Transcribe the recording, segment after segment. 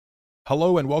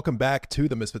Hello and welcome back to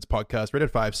the Misfits podcast,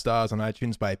 rated 5 stars on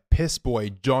iTunes by Piss Boy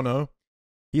Jono.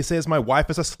 He says my wife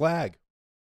is a slag.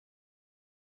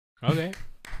 Okay.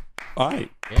 All right.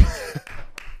 Yeah.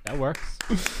 That works.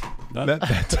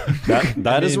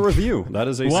 That is a review. That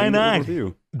is a Why single not?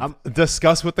 review.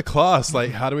 Discuss with the class,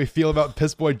 like, how do we feel about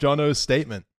Piss Boy Jono's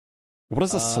statement? What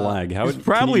is a slag? How It's would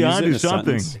probably can you use it in onto a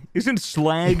something. sentence? Isn't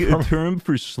slag a term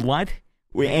for slut?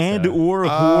 And so. or a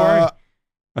whore?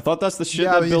 I thought that's the shit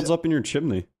Yeah, that but builds up in your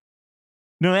chimney.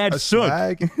 No, A that's soot.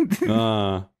 slag?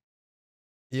 Uh,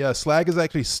 Yeah, slag is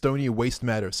actually stony waste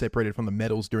matter separated from the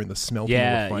metals during the smelting. or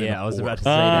Yeah, refining yeah, I was of about to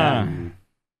ore. say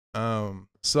that.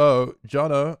 So,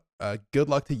 Jono, good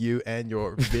luck to you and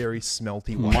your very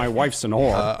smelty wife. my wife's an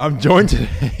whore. I'm joined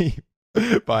today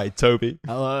by Toby.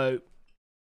 Hello.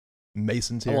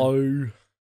 Mason's here. Hello.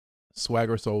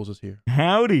 Swagger Souls is here.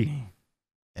 Howdy.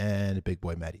 And Big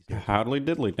Boy Maddie's here. Howdly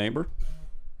diddly, neighbor.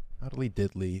 Howdly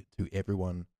diddly to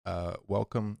everyone.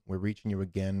 Welcome. We're reaching you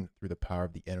again through the power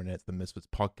of the internet. It's the Misfits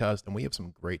podcast, and we have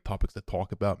some great topics to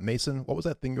talk about. Mason, what was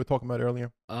that thing you were talking about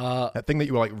earlier? That thing that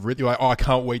you were like, really like, oh, I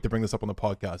can't wait to bring this up on the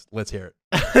podcast. Let's hear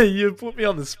it. You put me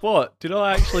on the spot. Did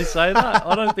I actually say that?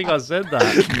 I don't think I said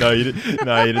that. No, you didn't.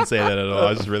 No, you didn't say that at all. I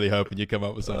was just really hoping you'd come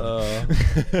up with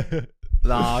something.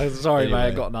 Nah, sorry, mate. I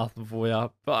Anyway. got nothing for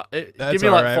you. But That's give me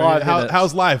all like right. 5 How- minutes.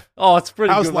 how's life? Oh, it's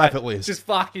pretty How's good, life mate. at least? Just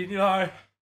fucking,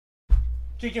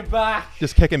 kicking back.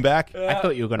 Just kicking back, I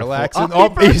thought you were going relaxing. Oh,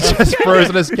 he's just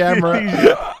frozen his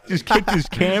camera. Just kicked his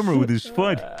camera with his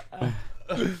foot.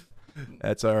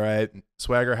 That's all right.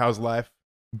 Swagger, how's life?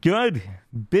 Good.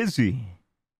 Busy.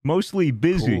 Mostly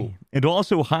busy. Cool. And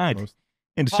also hot. Most-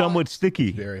 And somewhat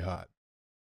sticky. Very hot.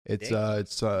 It's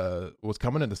what's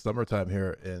coming into summertime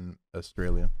here in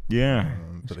Australia Yeah.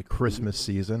 for the Christmas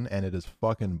season, and it is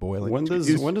fucking boiling. When does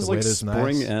The like weather's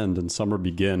spring nice. end and summer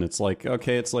begin? It's like,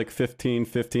 okay, it's like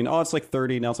 15. Oh, it's like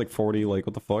 30. Now it's like 40. Like,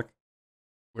 what the fuck?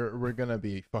 We're gonna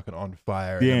be fucking on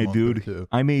fire. in a Yeah, month or dude. two.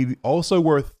 I mean, Also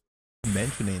worth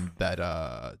mentioning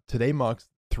that today marks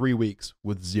 3 weeks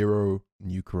with 0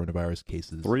 new coronavirus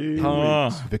cases. 3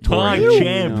 weeks. Victoria,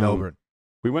 champ. Melbourne.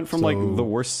 We went from like So- the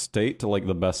worst state to like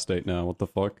the best state now. What the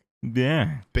fuck?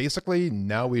 yeah. Basically,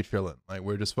 now we're chilling. Like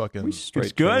we're just fucking. We straight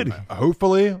It's good. chilling.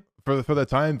 Hopefully, for the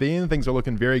time being, things are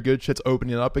looking very good. Shit's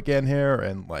opening up again here,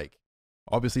 and like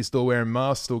obviously still wearing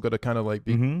masks. Still got to kind of like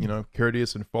be Mhm.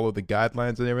 courteous and follow the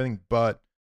guidelines and everything. But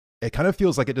it kind of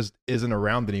feels like it just isn't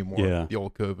around anymore. Yeah. The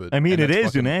old COVID. I mean, and it that's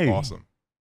isn't, fucking eh? awesome.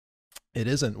 It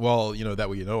isn't. Well, that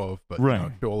we know of, but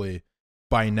Right. surely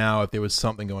by now, if there was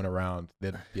something going around,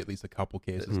 there'd be at least a couple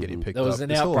cases getting picked There was up. an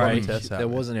There's still a lot of outbreak. tests There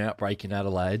happening. was an outbreak in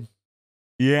Adelaide.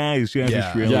 Yeah, it's Yeah.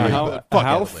 Australia. Yeah, Really? how, But fuck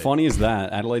how Adelaide. funny is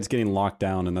that? Adelaide's getting locked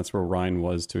down, and that's where Ryan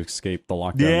was to escape the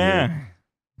lockdown. Yeah.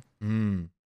 here.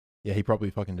 Yeah, he probably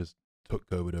fucking just took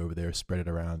COVID over there, spread it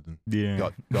around, and Yeah.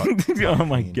 got Oh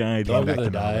my clean. God. Dog Dog back of the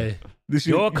to Melbourne. day. This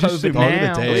You're just COVID some- Dog of the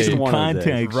now. day. At least some One of the days.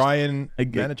 context. Ryan, I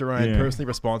get- Manager Ryan, yeah. personally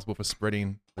responsible for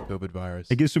spreading the COVID virus.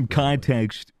 I guess some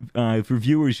context for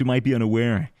viewers who might be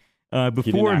unaware. didn't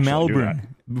Before actually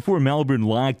do Melbourne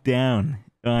locked down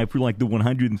for like the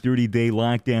 130-day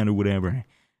lockdown or whatever,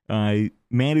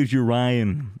 Manager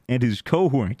Ryan and his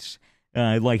cohorts,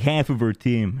 like half of our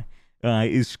team,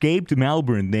 escaped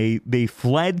Melbourne. They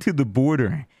fled to the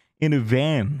border in a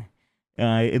van,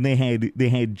 and they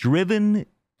had driven.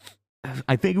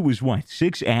 I think it was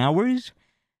 6 hours.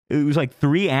 It was like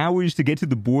 3 hours to get to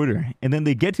the border, and then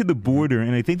they get to the border,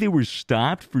 and I think they were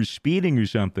stopped for speeding or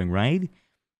something, right?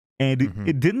 And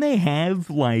didn't they have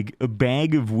like a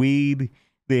bag of weed?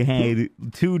 They had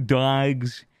 2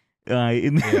 dogs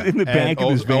in the back of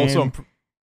this van. Also,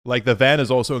 like the van is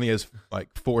also only has like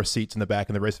 4 seats in the back,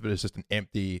 and the rest of it is just an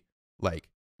empty, like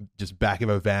just back of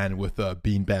a van with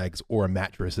bean bags or a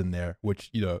mattress in there,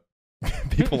 which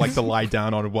people like to lie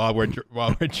down on while we're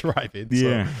driving.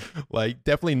 Yeah. So, like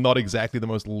definitely not exactly the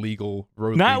most legal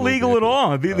road. Not legal at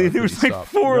all. There to was be like stopped.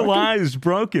 4 lives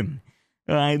broken.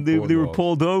 They were laws.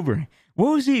 pulled over.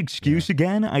 What was the excuse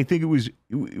again? I think it was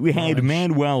we had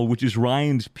Manuel, which is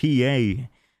Ryan's PA,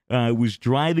 was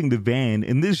driving the van,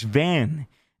 and this van,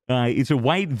 it's a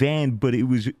white van, but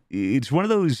it's one of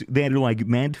those that are like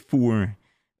meant for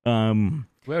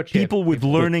people with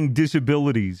learning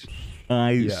disabilities.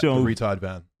 Yeah, So the retard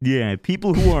van. yeah,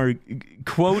 people who are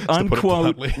quote To put it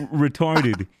unquote bluntly.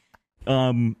 retarded.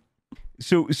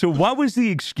 So what was the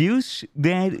excuse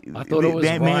that I thought it was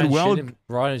that Ryan Manuel?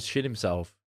 Ryan shit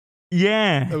himself.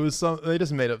 Yeah, It was they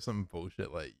just made up some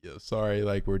bullshit like, sorry,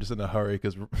 like we're just in a hurry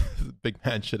because big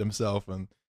man shit himself and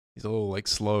he's a little like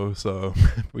slow, so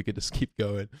we could just keep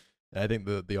going. And I think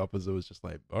the opposite was just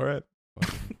like, all right,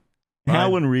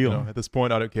 how fine. unreal. At this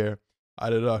point, I don't care. I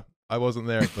don't know. I wasn't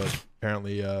there, but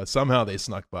apparently somehow they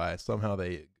snuck by. Somehow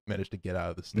they managed to get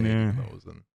out of the state even though it was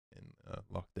in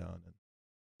lockdown. And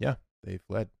yeah, they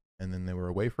fled. And then they were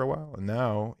away for a while. And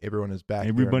now everyone is back.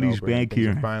 Everybody's back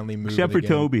here. Finally moving except for again.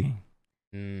 Toby.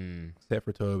 Except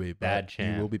for Toby. Bad But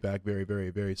champ. he will be back very, very,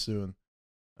 very soon.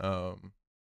 Yeah.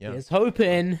 Here's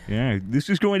hoping. Yeah, this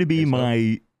is going to be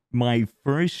my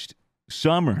first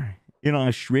summer in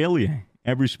Australia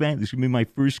ever spent. This is going to be my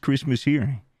first Christmas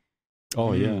here.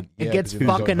 Oh yeah. It gets 'cause you're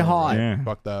fucking so hot. Yeah.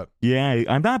 Fuck that. Yeah,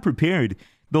 I'm not prepared.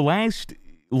 The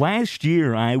last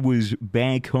year I was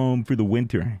back home for the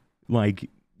winter, like,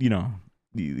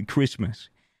 Christmas.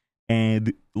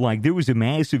 And like there was a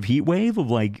massive heat wave of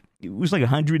like it was like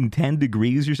 110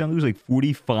 degrees or something. It was like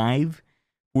 45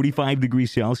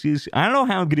 degrees Celsius. I don't know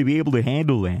how I'm going to be able to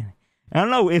handle that. I don't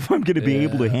know if I'm going to be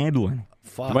able to handle it.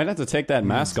 You might have to take that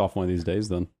mask off one of these days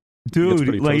then.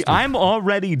 Dude, like I'm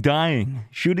already dying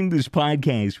shooting this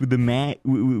podcast with the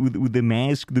with the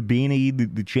mask, the beanie,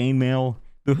 the chainmail,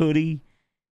 the hoodie.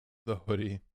 The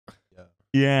hoodie.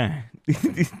 Yeah.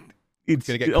 It's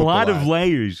gonna get a lot cooked of alive.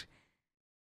 layers.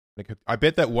 I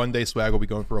bet that one day Swag will be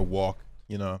going for a walk,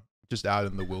 just out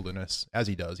in the wilderness, as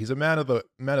he does. He's a man of the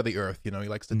earth, he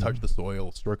likes to touch the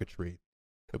soil, stroke a tree.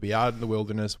 He'll be out in the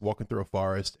wilderness, walking through a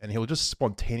forest, and he'll just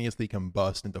spontaneously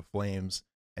combust into flames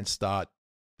and start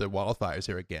the wildfires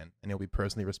here again. And he'll be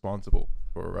personally responsible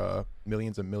for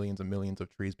millions and millions and millions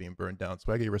of trees being burned down.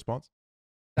 Swag, your response?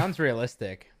 Sounds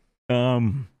realistic.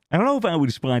 I don't know if I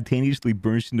would spontaneously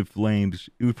burst into flames.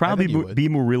 It would probably you would. be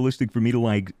more realistic for me to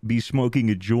like be smoking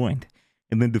a joint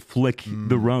and then to flick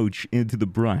the roach into the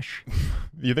brush.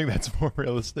 You think that's more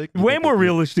realistic? You Way think more that you-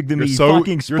 realistic than you're me so-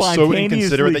 fucking you're so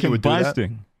inconsiderate spontaneously that you would do that?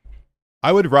 combusting.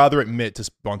 I would rather admit to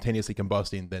spontaneously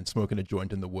combusting than smoking a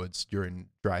joint in the woods during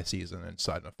dry season and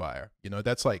starting a fire.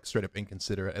 That's like straight up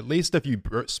inconsiderate. At least if you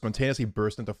spontaneously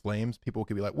burst into flames, people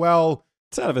could be like, well,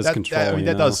 It's out of his control. that you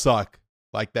know? does suck.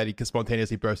 Like that he could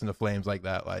spontaneously burst into flames like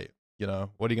that. Like,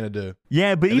 what are you going to do?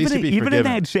 Yeah, but At least even you'd be in forgiven.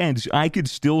 that sense, I could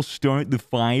still start the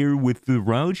fire with the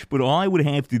roach, but all I would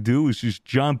have to do is just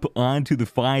jump onto the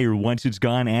fire once it's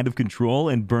gone out of control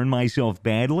and burn myself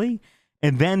badly,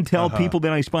 and then tell people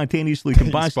that I spontaneously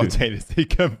combusted. Spontaneously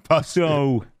combusted.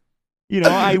 So,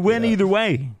 I win either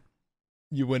way.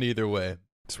 You win either way.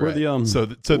 It's where the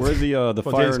We're the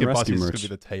fire and rescue is going merch to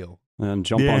be the tail. and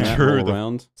jump Yeah. on that Sure, roll the-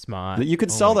 around. Smart. You could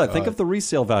Oh sell my that. Think God. of the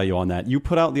resale value on that. You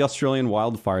put out the Australian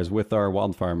wildfires with our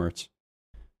wildfire merch.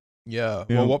 Yeah.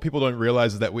 Yeah. Well, what people don't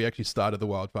realize is that we actually started the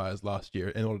wildfires last year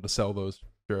in order to sell those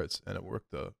shirts, and it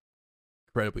worked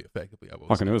incredibly effectively. I will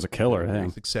Fucking, say. it was a killer. Very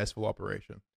Dang. successful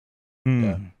operation. Mm.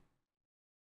 Yeah.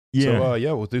 Yeah.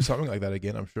 So we'll do something like that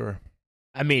again, I'm sure.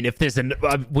 I mean, if there's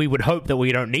we would hope that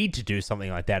we don't need to do something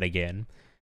like that again.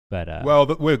 But Well,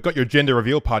 we've got your gender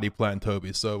reveal party planned,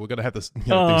 Toby. So we're gonna have to do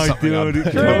Oh, something out dude, in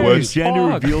the True. woods.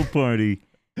 gender Fuck. reveal party.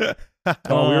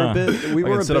 Oh, we were a bit. We I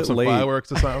were can a set up bit some late.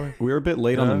 fireworks or something. We were a bit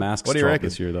late on the masks What do you talk reckon?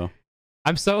 this year, though.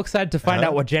 I'm so excited to find Uh-huh.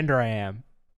 out what gender I am.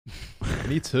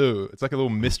 Me too. It's like a little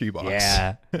mystery box.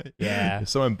 Yeah. Yeah. It's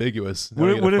so ambiguous. Now What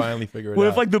we're if- gonna what if- finally figure it What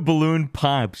out. if like the balloon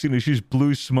pops and it's just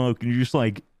blue smoke and you're just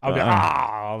like, I'll be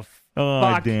oh,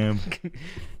 fuck. damn.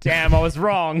 Damn, I was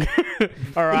wrong.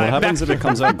 All right. What happens if it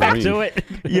comes out back green? to it.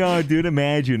 Yo, dude,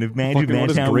 imagine Fucking what that's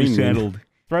does how we green mean? settled.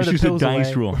 Throw It's the just a pills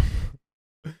dice away. roll.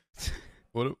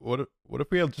 What if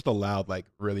we had just allowed like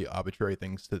really arbitrary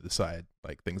things to decide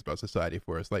like things about society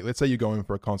for us? Like let's say you go in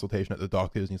for a consultation at the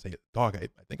doctor's and you say, "Doc, I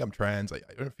think I'm trans. I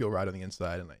don't feel right on the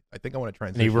inside, and I think I want to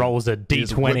And transition." he rolls a He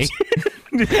just D20.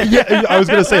 whips- Yeah, I was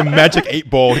gonna say magic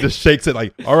 8-ball. He just shakes it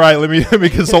like, "All right, let me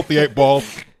consult the 8-ball.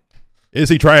 Is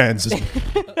he trans?"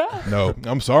 No,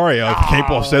 I'm sorry. Kate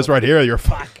Ball says right here you're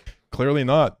clearly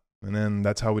not. And then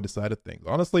that's how we decided things.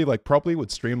 Honestly, like probably would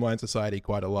streamline society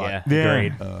quite a lot. Yeah, Yeah.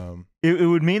 agreed. It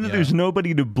would mean that Yeah. there's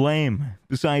nobody to blame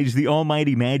besides the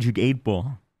almighty magic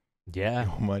 8-ball. Yeah.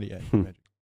 Almighty magic.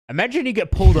 Imagine you get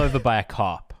pulled over by a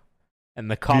cop, and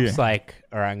the cop's Yeah. like,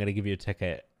 "All right, I'm gonna give you a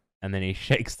ticket," and then he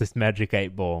shakes this magic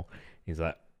 8-ball. He's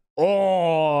like,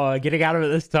 "Oh, getting out of it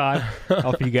this time.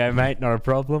 Off you go, mate. Not a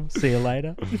problem. See you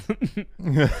later."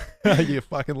 You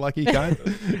fucking lucky cunt.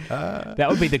 That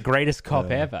would be the greatest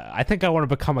cop ever. I think I want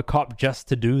to become a cop just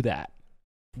to do that.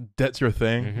 That's your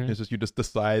thing. Mhm. It's just you just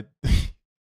decide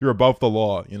you're above the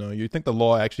law. You think the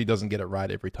law actually doesn't get it right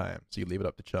every time, so you leave it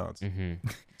up to chance. Mm-hmm.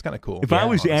 It's kind of cool. If I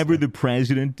was honestly. ever the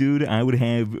president, dude, I would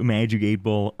have a magic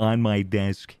 8-ball on my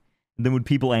desk. And then when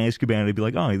people ask about it, I'd be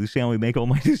like, oh, this is how I make all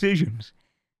my decisions.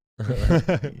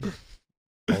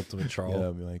 Ultimate troll. Yeah,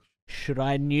 I'd be like, Should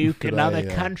I nuke Should another I,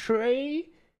 country?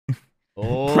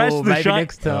 Oh, Press the maybe shot-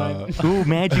 next time. Ooh,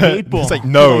 magic 8 ball. It's like,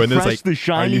 no, Can I and it's press like, the are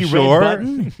shiny you red sure?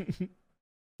 button.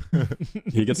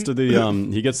 He gets to do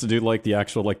he gets to do like the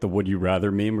actual like the would you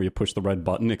rather meme where you push the red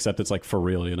button, except it's like for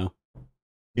real, you know?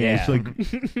 Yeah, it's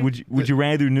like, would you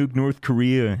rather nuke North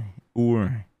Korea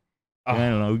or I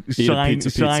don't know, Eat a pizza.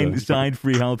 sign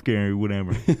free healthcare or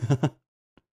whatever?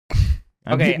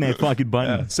 I'm Okay. hitting that fucking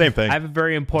button. Yeah, same thing. I have a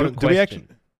very important do we question.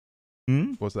 actually?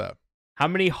 Hmm? What's that? How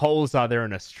many holes are there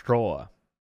in a straw?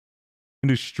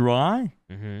 And a straw?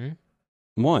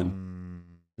 Mm-hmm. One.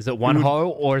 Is it one would-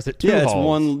 hole or is it two Yeah, holes? it's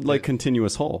one like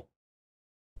continuous hole.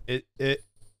 It's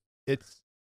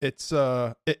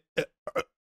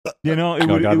You know, it Oh,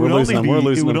 would, God, it we're would losing only them. We're be, it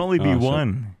losing would them. only be Oh, shit.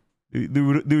 one.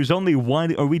 There's only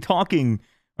one. Are we talking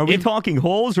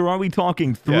holes or are we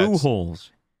talking through it's-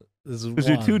 holes? There's Because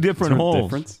they're two one. different Is there a holes.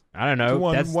 difference? I don't know.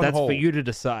 One That's hole. for you to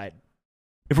decide.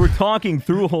 If we're talking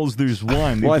through holes, there's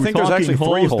one. Well, I if we're think there's talking actually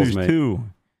three holes, there's mate. two.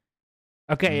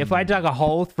 Okay, if I dug a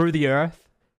hole through the earth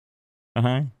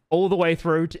Uh-huh. all the way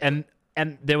through, and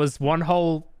there was one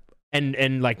hole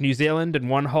in like New Zealand and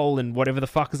one hole in whatever the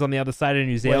fuck is on the other side of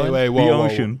New Zealand. wait, whoa, The whoa.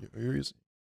 ocean.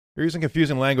 You're using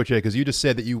confusing language here because you just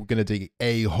said that you were going to dig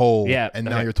a hole, Yeah, and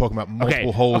now okay. you're talking about multiple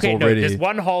Okay, holes okay, already. no, there's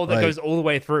one hole that Like, goes all the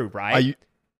way through, right? Are you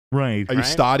Right. are you Right?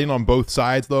 starting on both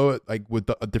sides though, like with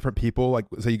different people? Like,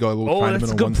 say you go a little Oh, Chinaman that's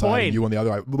a on good one side, point. and you on the other.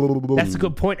 Like, That's a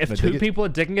good point. If Can I two dig it? people are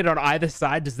digging it on either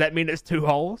side, does that mean it's two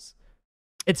holes?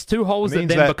 It's two holes It that means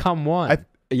then that become one.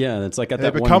 Yeah, it's like at They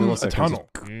that become one a millisecond. tunnel.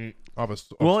 Mm.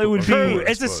 Well, it would True. be-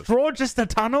 Is a straw just a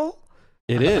tunnel?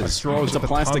 It is. straw is It's a like a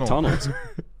plastic tunnel. tunnel.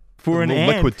 For a an little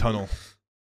ant. liquid tunnel.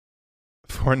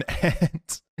 For an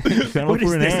ant. Tunnel What is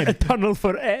for an this? ant. A tunnel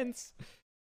for ants?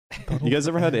 You guys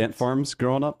ever had ant farms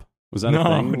growing up? Was that a No,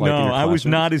 thing? Like, in no, your I was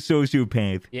classrooms? not a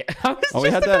sociopath. Yeah. I was Oh, we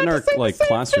just had that in about our to say the like same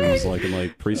classrooms, thing. like in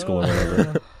like preschool or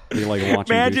whatever. We like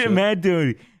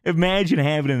watching. Imagine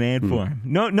having an ant farm.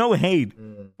 No hate,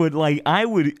 but like I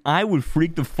would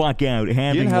freak the fuck out You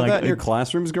having didn't have like that in your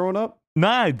classrooms growing up?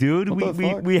 nah, dude. What the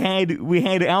fuck? We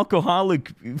had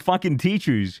alcoholic fucking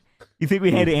teachers. You think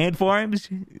we had ant farms?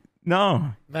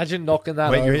 No. Imagine knocking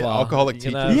that Wait, over. you're alcoholic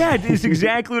You're teachers? Yeah, it's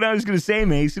exactly what I was gonna say,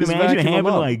 Mason. Just Imagine vacuum 'em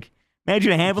having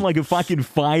up. like a fucking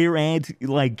fire ant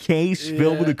like case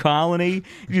filled with a colony.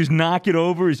 You just knock it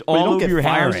over. It's Well, you all don't over get your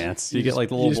fire house. ants. You get like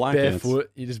the little black ants. barefoot.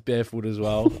 You just barefoot as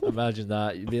well. Imagine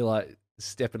that. You'd be like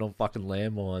stepping on fucking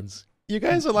landmines. You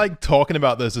guys are like talking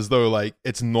about this as though like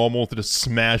it's normal to just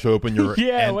smash open your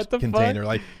Yeah, ant what the container.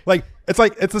 Like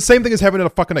it's the same thing as having a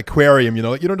fucking aquarium. You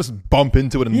know, you don't just bump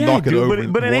into it and Yeah, knock it dude, over but-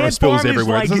 and but an water ant spills farm is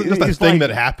everywhere. like- This isn't just a it's thing like-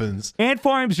 that happens. Ant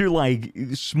farms are like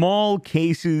small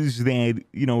cases that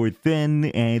are thin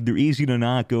and they're easy to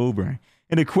knock over.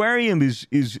 An aquarium is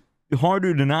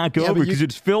harder to knock Yeah, over but you- because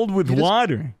it's filled with you just-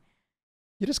 water.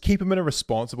 You just keep them in a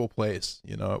responsible place.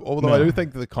 You know, although No. I do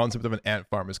think that the concept of an ant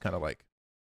farm is kind of like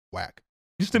whack.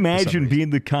 Just imagine reason. being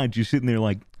the cunt, you're sitting there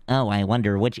like, Oh, I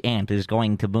wonder which ant is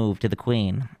going to move to the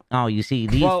queen. Oh, you see,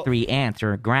 these Well- three ants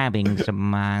are grabbing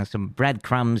some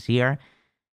breadcrumbs here.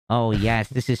 Oh, yes,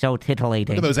 this is so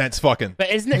titillating. Look at those ants fucking. But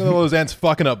isn't Look at it? those ants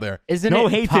fucking up there. Isn't no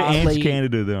it hate to Ants partly?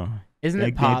 Canada though. Isn't That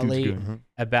it dude's partly good.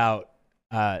 about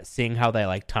seeing how they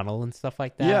like tunnel and stuff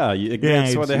like that? Yeah,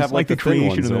 that's why it's- they it's have like like the the thin creation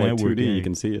ones. of They're the like network, 2D. yeah. You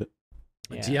can see it.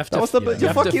 Yeah. Do you have to? That was the you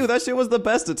have fuck to- you. That shit was the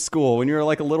best at school. When you were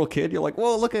like a little kid, you're like,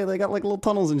 whoa, look at they got like little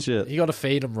tunnels and shit. You got to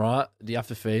feed them, right? Do you have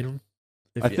to feed them?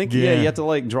 I think Yeah. you have to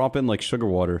like drop in like sugar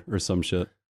water or some shit.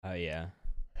 Oh yeah.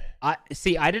 I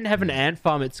didn't have an ant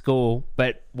farm at school,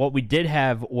 but what we did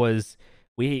have was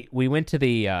we went to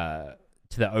the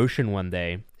ocean one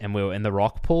day and we were in the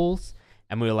rock pools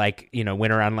and we were like,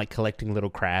 went around like collecting little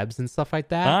crabs and stuff like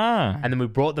that. Ah. And then we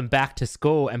brought them back to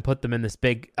school and put them in this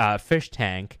big fish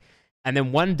tank. And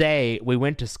then one day we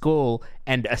went to school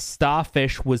and a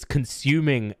starfish was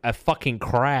consuming a fucking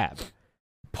crab.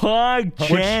 Pog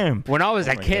champ. When I was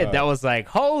a my kid, God. that was like,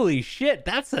 holy shit,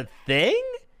 that's a thing?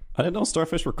 I didn't know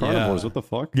starfish were carnivores. Yeah. What the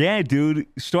fuck? Yeah, dude.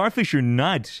 Starfish are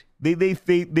nuts. They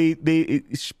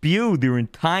spew their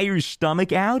entire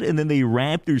stomach out and then they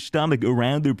wrap their stomach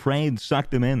around their prey and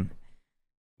suck them in.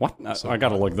 What? I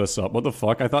gotta look this up. What the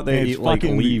fuck? I thought they It's eat like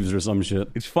fucking- leaves or some shit.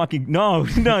 It's fucking no.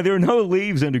 There are no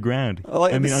leaves underground.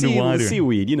 Like I mean the underwater.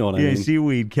 seaweed. You know what I Yeah, mean?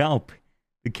 seaweed, kelp,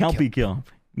 the kelpie kelp.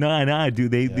 No,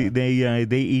 dude.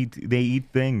 They eat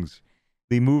things.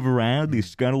 They move around. They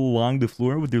scuttle along the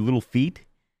floor with their little feet,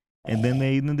 and then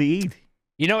they eat.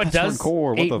 You know what That's does hardcore.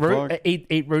 What eat, the fuck?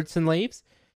 eat roots and leaves?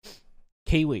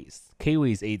 Kiwis.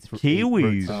 Kiwis eat roots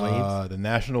Kiwis. and leaves. The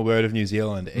national bird of New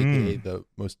Zealand, aka the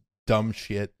most dumb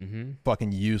shit, Mm-hmm.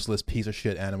 fucking useless piece of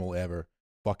shit animal ever.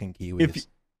 Fucking kiwis.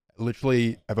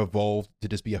 literally have evolved to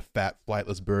just be a fat,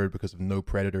 flightless bird because of no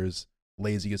predators,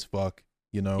 lazy as fuck,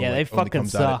 you know. Yeah, they only fucking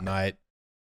comes out suck. at night,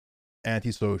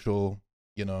 antisocial,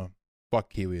 you know.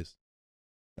 Fuck kiwis.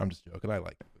 I'm just joking. I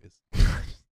like kiwis.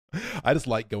 I just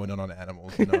like going on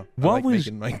animals, you know. I like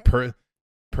making like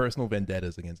personal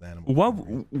vendettas against animals.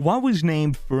 What was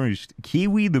named first,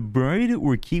 kiwi the bird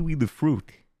or kiwi the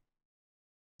fruit?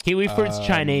 Kiwi fruit's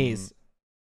Chinese.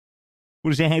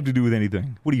 What does that have to do with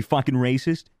anything? What are you, fucking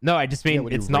racist? No, I just mean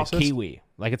what are you, it's not racist? kiwi.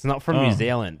 Like, it's not from New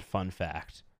Zealand. Fun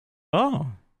fact. Oh.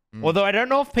 Although I don't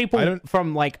know if I people don't-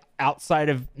 from like outside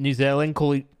of New Zealand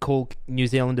call New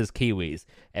Zealanders Kiwis.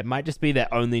 It might just be that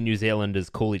only New Zealanders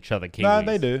call each other Kiwis. Nah,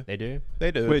 they do. They do.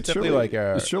 They do. Wait, It's definitely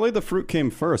like surely the fruit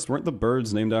came first. Weren't the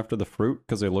birds named after the fruit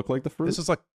because they look like the fruit? this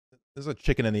is a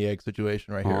chicken and the egg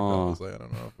situation right here. Oh. Fellas. Like, I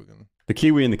don't know if we can The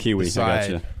kiwi and the kiwi. I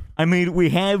decide. gotcha. I mean, we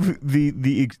have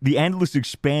the endless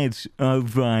expanse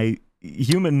of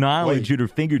human knowledge Wait, at our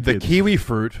The fingertips. kiwi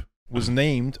fruit was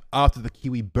named after the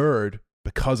kiwi bird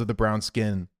because of the brown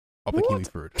skin of the kiwi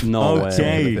fruit. No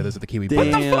Okay. way. The feathers of the kiwi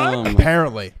Damn. bird.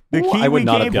 Apparently. The Ooh, I kiwi would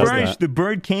not came have guessed first. that. The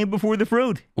bird came before the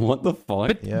fruit. What the fuck?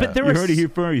 But Yeah. but there You are heard it here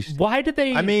first. Why did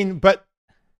they? I mean, but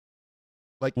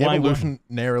like Why-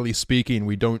 evolutionarily speaking,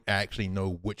 we don't actually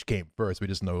know which came first. We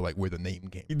just know like where the name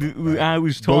came from. right? I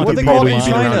was But talking what they What call do it they in call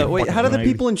it in China? China? Wait, how do the Right.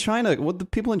 people in China? What do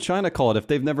people in China call it if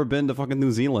they've never been to fucking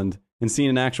New Zealand and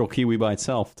seen an actual kiwi by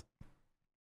itself?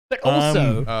 but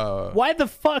also, Why? why the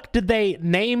fuck did they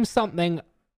name something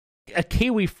a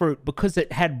kiwi fruit because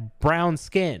it had brown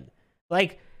skin?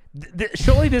 Like,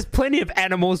 surely there's plenty of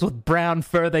animals with brown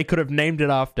fur they could have named it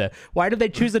after. Why did they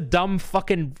choose a dumb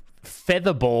fucking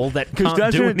feather ball that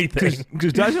can't do anything?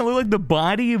 Because doesn't it look like the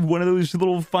body of one of those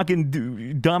little fucking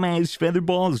dumbass feather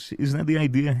balls? Isn't that the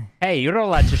idea? Hey, you're not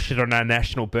allowed to shit on our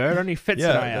national bird. Only Fitz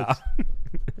and I are.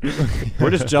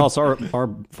 We're just jealous. Our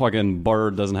fucking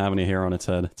bird doesn't have any hair on its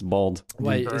head. It's bald.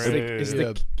 Wait, Yeah, is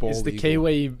the bald eagle.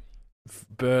 kiwi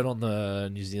bird on the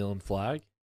New Zealand flag?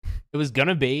 It was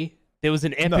gonna be. There was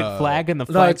an epic No. flag in the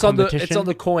No, flag it's on competition. it's on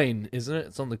the coin, isn't it?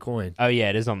 It's on the coin. Oh yeah,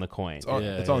 it is on the coin. It's on,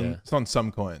 Yeah, it's on yeah. it's on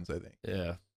some coins, I think.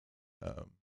 Yeah.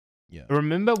 Yeah.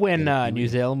 Remember when Yeah, New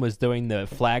Zealand was doing the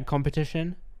flag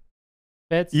competition?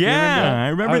 Fitz, you Yeah, I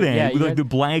remember Oh, that. yeah, With you like had- the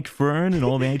black fern and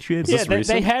all that shit. Yeah, this they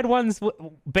recent? had ones.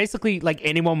 Basically, like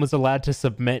anyone was allowed to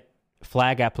submit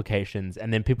flag applications,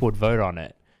 and then people would vote on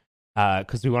it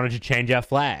because we wanted to change our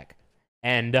flag.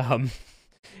 And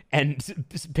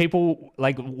people,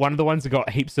 like, one of the ones that got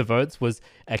heaps of votes was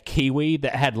a kiwi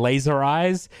that had laser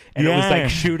eyes, and it was Yeah. like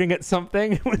shooting at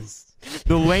something. It was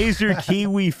The laser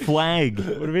kiwi flag.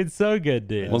 would have been so good,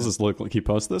 dude. What does this look like? Can you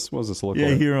post this? What does this look Yeah,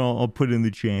 like? here, I'll put it in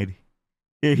the chat.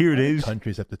 Yeah, here it is.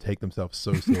 Countries have to take themselves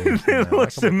so seriously. It now.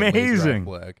 looks Like, I'm with the laser amazing.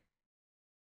 flag.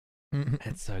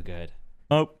 It's so good.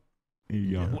 Oh, there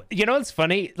you go. You know what's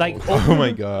funny? Like, Oh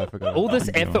my god! I forgot. all about this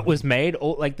that. effort was made.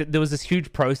 There was this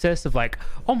huge process of like,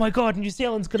 oh my god, New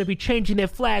Zealand's going to be changing their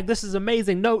flag. This is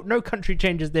amazing. No country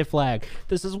changes their flag.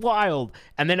 This is wild.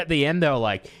 And then at the end, they were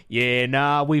like, yeah,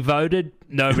 nah, we voted.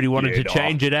 Nobody wanted to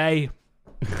change it, eh?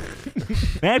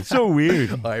 That's so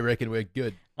weird. I reckon we're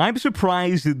good. I'm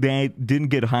surprised that that didn't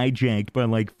get hijacked by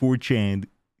like 4chan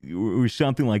or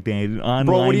something like that. An online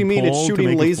Bro, what do you mean it's poll to shooting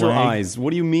make a laser flag. eyes? What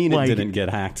do you mean Like- it didn't get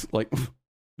hacked? Like, Well,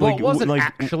 Like- it wasn't like-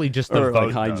 actually just the or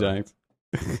vote. like though. hijacked?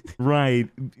 Right.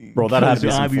 Bro, that had to be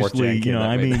Because some obviously, 4chan you kid know, that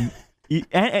I made mean,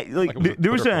 Like it was a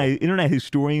there was Twitter an poll. internet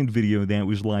historian video that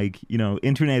was like, you know,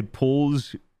 internet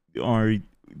polls are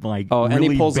like Oh, any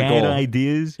really poll's a bad goal.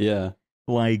 ideas. Yeah.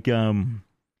 Like,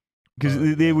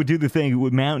 because they would do the thing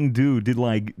with Mountain Dew, did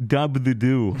like dub the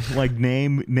dew, like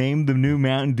name the new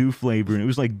Mountain Dew flavor, and it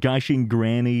was like gushing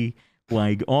granny,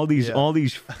 like all these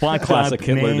fucked Classic up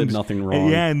Hitler names. did nothing And wrong.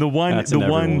 yeah, and the That's in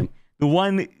everyone.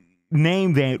 one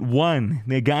name that won,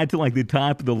 that got to like the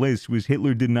top of the list was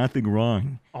Hitler did nothing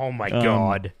wrong. Oh my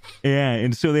god. Yeah,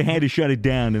 and so they had to shut it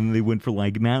down, and they went for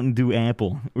like Mountain Dew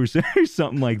Apple or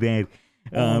something like that.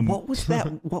 What was that?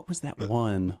 What was that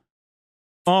one?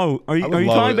 Oh, are I you would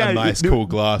love talking a about nice, cool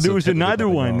glass There of was Hitler did another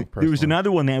nothing one. wrong, There was personally.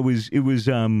 another one that was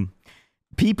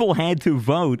people had to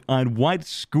vote on what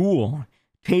school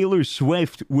Taylor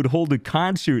Swift would hold a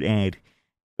concert at.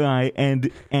 And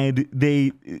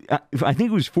they, I think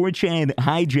it was 4chan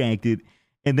hijacked it,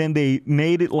 and then they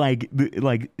made it like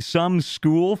some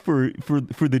school for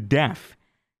the deaf.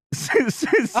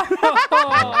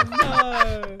 Oh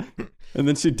no. And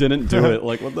then she didn't do it.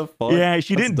 Like, what the fuck? Yeah,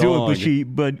 she That's didn't do dog.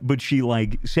 it, but she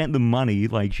like sent the money,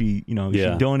 like she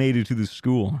Yeah. donated to the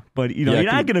school. But Yeah, you're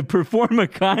not going to perform a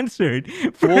concert.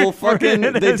 For, Well, for fucking,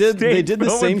 an they estate did the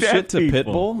full of same deaf shit to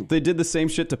people. Pitbull. They did the same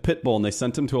shit to Pitbull, and they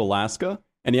sent him to Alaska,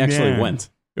 and he actually Yeah. went.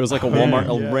 It was like a Walmart,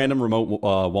 a random remote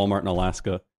Walmart in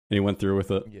Alaska, and he went through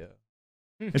with it. Yeah,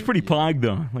 It's pretty pog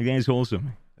though. Like that is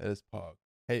wholesome. that is pog.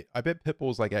 Hey, I bet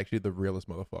Pitbull's like actually the realest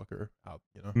motherfucker out.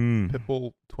 You know,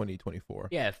 Pitbull 2024.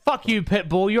 Yeah, fuck you,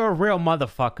 Pitbull. You're a real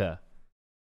motherfucker.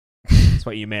 That's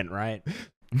what you meant, right?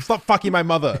 Stop fucking my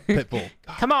mother, Pitbull.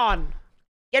 Come on.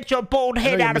 Get your bald I know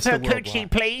head you're out of Mr. her Worldwide.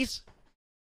 coochie, please.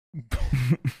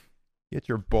 Get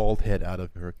your bald head out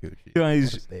of her coochie.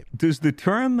 Guys, What a statement. does the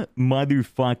term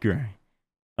motherfucker,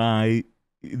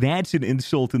 that's an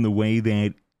insult in the way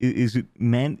that is it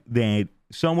meant that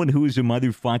someone who is a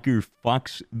motherfucker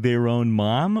fucks their own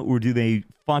mom, or do they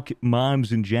fuck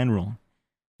moms in general?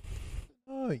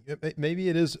 Oh, maybe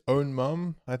it is own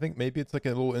mum. I think maybe it's like a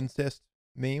little incest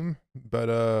meme,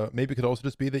 but maybe it could also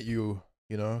just be that you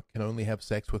know, can only have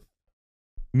sex with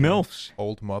MILFs.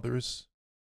 old mothers.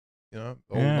 You know,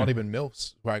 Yeah. not even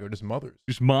MILFs, right? Or just mothers.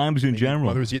 Just moms in Maybe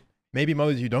general. Maybe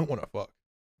mothers you don't want to fuck.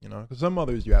 You know, because some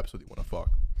mothers you absolutely want to fuck.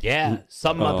 Yeah,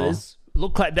 some mothers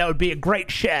look like that would be a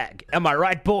great shag. Am I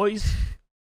right, boys?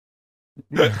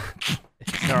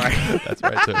 Sorry. That's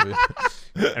right, Toby.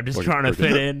 I'm just trying to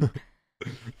fit in.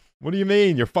 What do you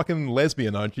mean? You're fucking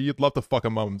lesbian, aren't you? You'd love to fuck a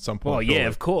mum at some point. Well, yeah, surely.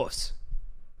 of course.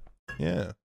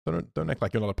 Yeah. Don't act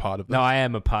like you're not a part of this. No, I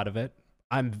am a part of it.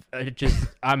 I'm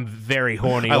very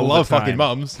horny. I all love the fucking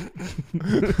time. mums.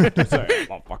 I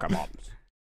love fucking moms.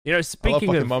 You know, I love speaking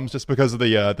fucking of mums just because of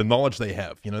the knowledge they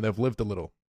have. You know, they've lived a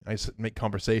little. I just make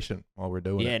conversation while we're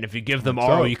doing yeah, it. and if you give them So-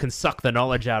 oral, you can suck the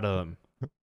knowledge out of them.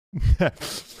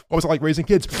 What was it like raising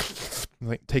kids?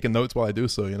 Like taking notes while I do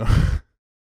so, you know.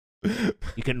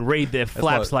 You can read their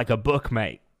flaps not- like a book,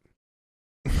 mate.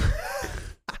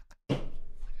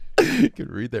 You can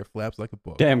read their flaps like a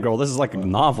book. Damn, girl, this is like a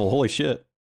novel. Holy shit!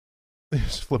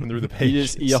 Just flipping through the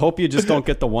pages. You hope you just don't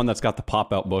get the one that's got the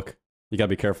pop out book. You gotta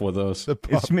be careful with those. The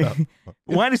It's pop me. up.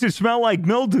 Why does it smell like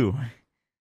mildew?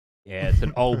 Yeah, it's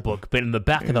an old book, but in the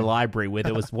back of the library where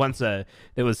there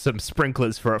was some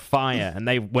sprinklers for a fire, and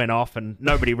they went off, and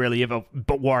nobody really ever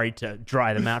worried to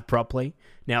dry them out properly.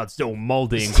 Now it's all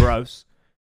moldy and gross.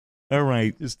 All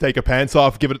right. Just take your pants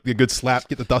off, give it a good slap,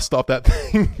 get the dust off that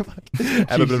thing.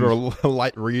 Add a bit of a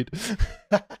light read.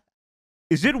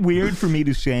 Is it weird for me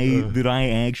to say that I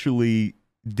actually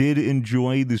did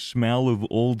enjoy the smell of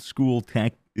old school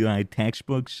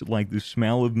textbooks, like the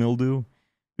smell of mildew?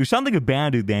 There's something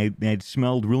about it that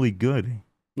smelled really good.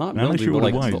 Not I'm not mildew, sure but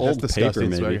what like it was. the That's old disgusting, paper,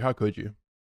 maybe. Swagger. How could you?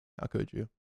 How could you?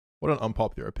 What an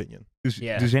unpopular opinion.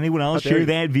 Does anyone else dare share you.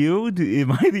 that view?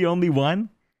 Am I the only one?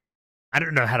 I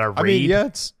don't know how to read. I mean, yeah,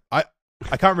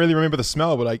 I can't really remember the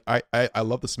smell, but I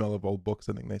love the smell of old books.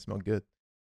 I think they smell good.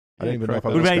 I don't even know if I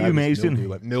What would about you, describe it as Mason? mildew.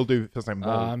 Like mildew feels like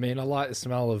mold. I mean, I like the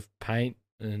smell of paint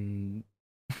and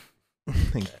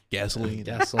Gasoline.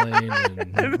 gasoline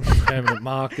and permanent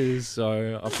markers,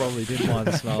 so I probably did mind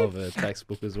the smell of a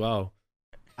textbook as well.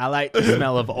 I like the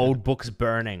smell of old books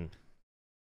burning.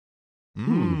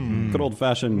 Mm. Good old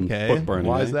fashioned Okay. book burning.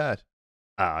 Why eh? is that?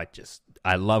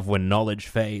 I love when knowledge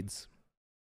fades.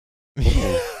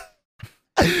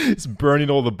 It's burning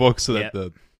all the books so that Yep.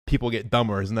 the people get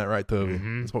dumber. Isn't that right, Toby?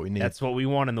 Mhm. That's what we need. That's what we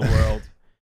want in the world.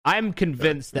 I'm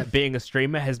convinced that being a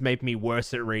streamer has made me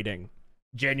worse at reading.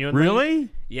 Genuinely. Really?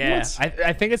 Yeah. What?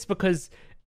 I think it's because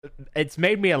it's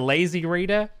made me a lazy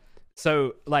reader.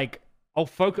 So, like,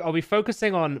 I'll be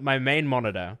focusing on my main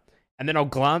monitor, and then I'll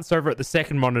glance over at the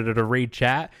second monitor to read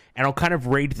chat, and I'll kind of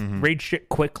read shit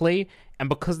quickly, and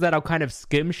because of that, I'll kind of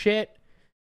skim shit,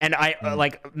 and I,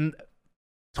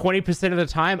 20% of the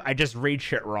time, I just read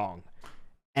shit wrong.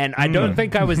 And I don't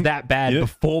think I was that bad Yeah.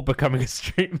 before becoming a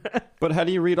streamer. But how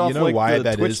do you read off know like why the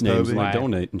that Twitch is, names Toby? when Why? you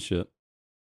donate and shit?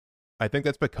 I think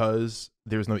that's because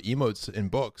there's no emotes in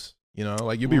books. You know,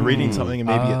 like you'll be reading something and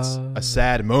maybe it's a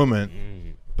sad moment,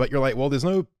 but you're like, well, there's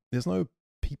no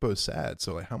peepo sad,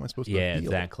 so like, how am I supposed to Yeah, feel?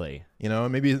 exactly. You know,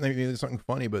 maybe there's something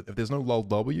funny, but if there's no lull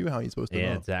W, how are you supposed to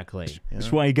Yeah, know? exactly. You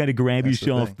That's know? why you got to grab That's the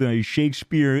yourself the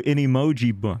Shakespeare in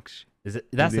emoji books. That's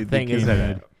the They thing, came isn't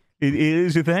out. it? It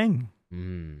is a thing.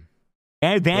 Mm.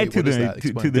 Add that Wait, to what is the that? to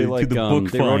Explain. the They to like the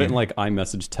book they wrote it in file. like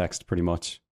iMessage text, pretty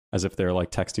much, as if they're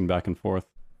like texting back and forth.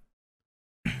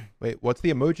 Wait, what's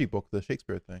the emoji book, the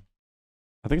Shakespeare thing?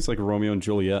 I think it's like Romeo and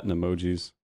Juliet and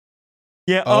emojis.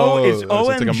 Yeah. Oh, It's so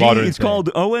it's like a OMG. modern It's thing. called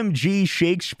OMG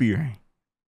Shakespeare.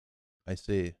 I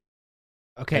see.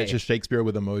 Okay. And it's just Shakespeare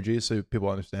with emojis, so people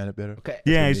understand it better. Okay.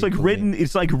 Yeah, really it's like cool written.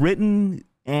 It's like written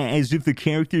as if the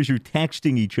characters are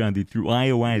texting each other through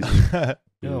iOS.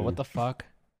 No, what the fuck?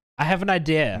 I have an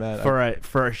idea Man,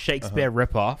 for a Shakespeare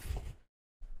ripoff.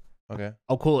 Okay.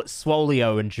 I'll call it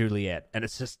Swolio and Juliet, and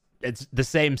it's the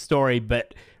same story,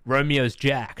 but Romeo's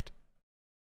jacked.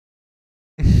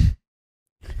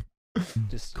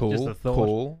 Just Cool. a thought.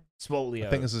 Cool. Swolio. I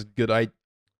think this is good.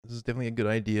 This is definitely a good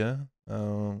idea.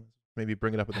 Maybe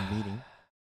bring it up at the meeting.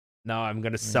 No, I'm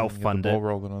gonna Get the self-fund ball it.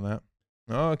 rolling on that.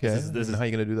 Oh, okay. This is how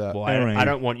you gonna do that? Well, Alright. I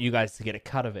don't want you guys to get a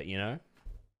cut of it, you know.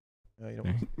 Yeah, you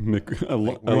don't, Mick, where are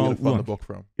you gonna fund the look. book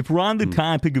from? If we're on the Hmm.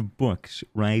 topic of books,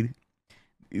 right?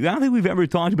 I don't think we've ever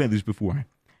talked about this before.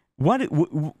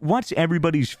 What's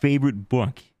everybody's favorite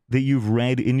book that you've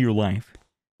read in your life?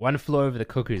 One Flew Over the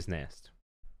Cuckoo's Nest.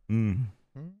 Mm.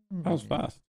 That was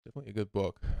fast. Definitely a good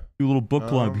book. Do a little book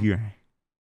club here.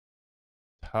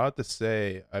 It's hard to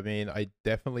say. I mean, I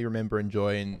definitely remember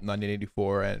enjoying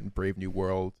 1984 and Brave New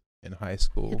World in high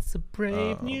school. It's a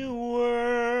brave new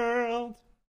world.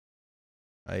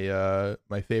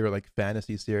 My favorite like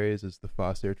fantasy series is the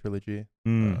Farseer trilogy.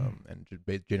 Mm.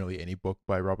 And generally any book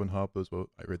by Robin Hobb.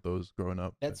 I read those growing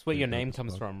up. That's where your pretty dope name as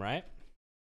comes fuck. from, right?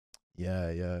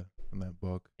 Yeah, from that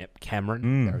book. Yep,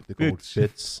 Cameron. Character called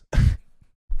Fitz.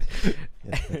 Fitz.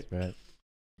 Yeah, that's right.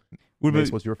 What Mace,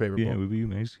 about what's your favorite yeah? book? What about you,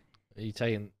 Mace? Are you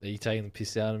taking the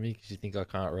piss out of me because you think I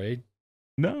can't read?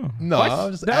 No. No, What? I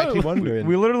was just No. actually wondering.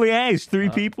 We literally asked three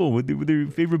people what their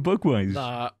favorite book was.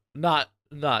 Nah.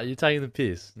 You're taking the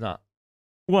piss. Nah.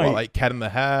 Why? Well, like Cat in the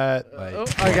Hat. Like,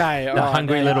 Okay. The alright,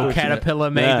 hungry now little you're pushing it.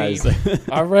 caterpillar, maybe.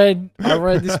 I read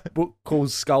this book called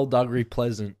Skullduggery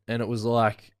Pleasant, and it was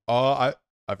like I've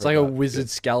it's like read a that. wizard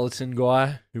skeleton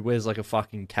guy who wears like a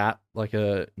fucking cap, like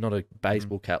not a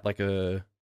baseball cap, like a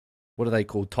what are they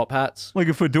called? Top hats. Like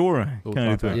a fedora Cool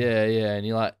kind of top hat. thing. Yeah, and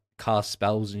he like casts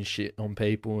spells and shit on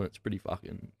people, and it's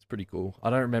pretty cool. I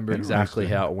don't remember exactly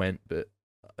Interesting. how it went, but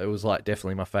it was like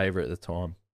definitely my favorite at the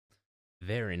time.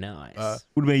 Very nice.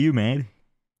 What about you, man?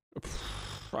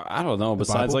 I don't know.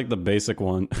 Besides Bible? like the basic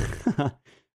one,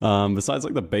 besides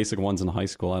like the basic ones in high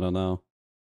school, I don't know.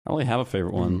 I don't really have a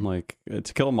favorite one. Like To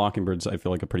Kill a Mockingbird's, I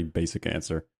feel like a pretty basic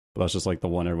answer, but that's just like the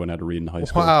one everyone had to read in high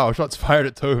school. Wow, shots fired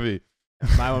at Toby.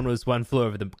 My one was One Flew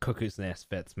Over the Cuckoo's Nest,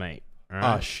 Fitz, mate. All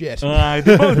Ah, right? shit. They're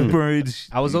both birds.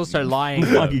 I was also lying.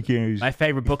 Who fucking cares? My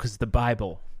favorite book is the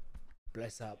Bible.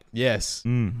 Bless up. Yes.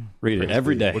 Mm, Read it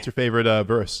every day. What's your favorite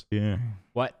verse? yeah.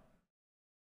 What?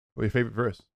 What's your favorite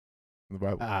verse in the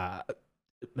Bible?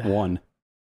 One.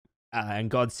 And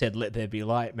God said, "Let there be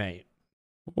light," mate.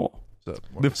 Oh. So,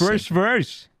 The first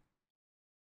verse.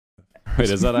 Wait,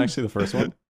 is that actually the first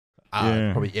one?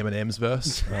 Yeah. Probably Eminem's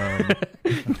verse.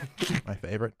 My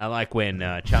favorite. I like when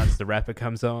Chance the Rapper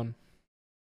comes on.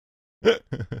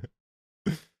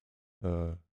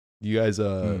 You guys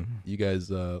Mm. you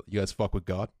guys fuck with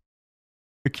God?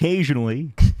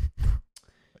 Occasionally.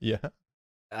 Yeah.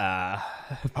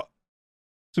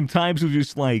 Sometimes we'll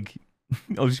just like,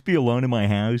 I'll just be alone in my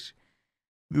house.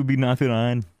 There'll be nothing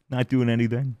on, not doing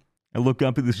anything. I look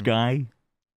up at the sky,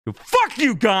 go, fuck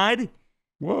you, God!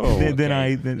 Whoa. Then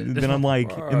I'm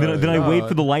like, and then I wait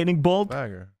for the lightning bolt.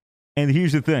 Bagger. And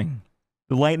here's the thing: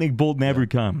 the lightning bolt never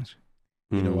comes.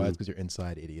 You know why? Mm. It's because you're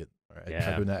inside, idiot. All right. Yeah.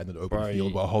 Try doing that in an open Bro, field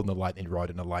you- while holding a lightning rod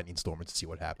in a lightning storm and to see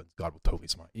what happens. God will totally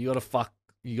smite. You gotta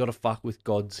fuck with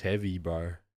God's heavy,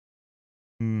 bro.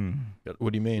 Hmm.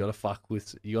 What do you mean? You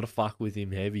gotta fuck with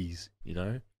him heavies, you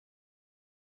know?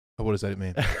 What does that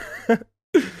mean?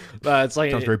 No, it's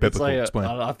like Sounds very biblical. Explain.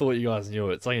 I thought you guys knew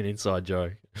it. It's like an inside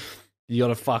joke. You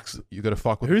gotta fuck. You gotta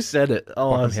fuck with Who said it?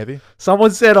 Oh, fucking heavy?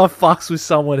 someone said I fucks with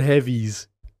someone heavies,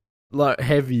 like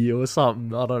heavy or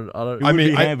something. I don't. It I would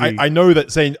mean, be heavy. I know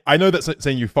that saying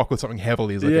you fuck with something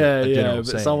heavily is like a general but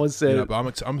saying, someone said you know,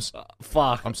 but I'm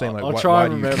fuck. I'm saying, like, I'll why- try why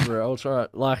and do you- remember it. I'll try.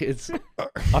 Like it's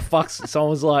I fucks.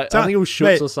 Someone's like I Sound- think it was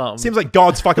Schutz mate, or something. seems like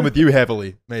God's fucking with you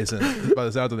heavily, Mason. By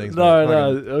the sound of things. no, mate.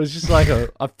 no. Fucking- It was just like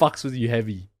I fucks with you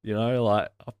heavy. You know, like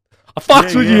I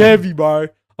fucks Yeah, with you yeah. heavy, bro.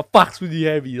 I fucks with you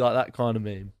heavy, like that kind of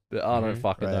meme. But I don't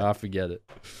fucking right. know. I forget it.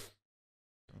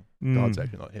 God's Mm.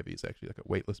 actually not heavy. It's actually like a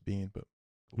weightless being. But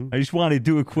I just want to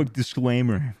do a quick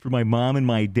disclaimer for my mom and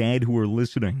my dad who are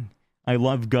listening. I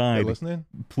love you God. listening?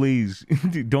 Please,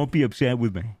 don't be upset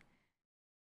with me.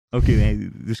 Okay,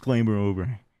 disclaimer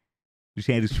over. Just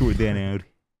had to sort that out.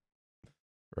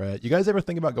 Right. You guys ever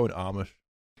think about going Amish?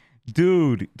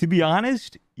 Dude, to be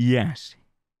honest, yes.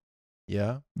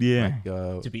 Yeah. Yeah.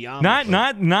 Like, To be honest,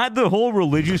 Not the whole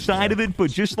religious side of it, but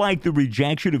just like the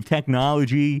rejection of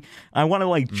technology. I want to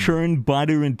like churn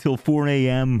butter until 4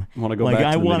 a.m. I want to go Like, back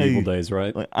I to the wanna- medieval days,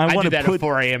 right? Like, I do want to that put at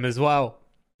 4 a.m. as well.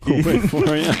 Oh, wait, 4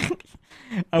 a.m.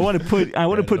 I want to put Yeah,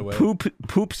 no put way.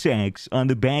 poop sacks on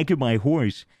the back of my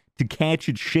horse to catch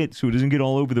its shit so it doesn't get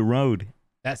all over the road.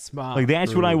 That's smart. Like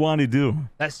that's what I want to do.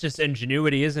 That's just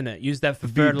ingenuity, isn't it? Use that for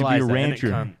To be a fertilizer. rancher.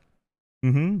 innit,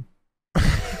 cunt?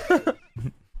 Mm-hmm.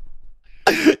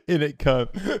 in it,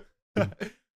 cunt.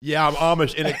 Yeah, I'm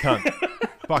Amish in it, cunt.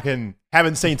 Fucking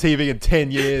haven't seen TV in 10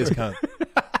 years, cunt.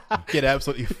 Get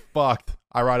absolutely fucked.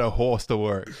 I ride a horse to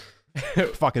work.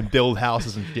 Fucking build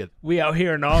houses and shit. We out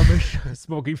here in Amish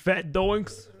smoking fat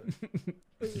doinks.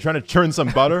 You trying to churn some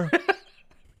butter?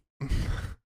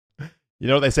 You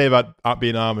know what they say about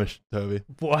being Amish, Toby?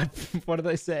 What? What do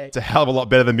they say? It's a hell of a lot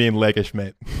better than being Leggish,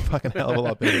 mate. Fucking hell of a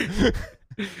lot better.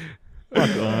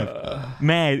 Fuck off.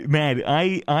 Mad,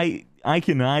 I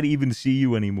cannot even see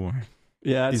you anymore.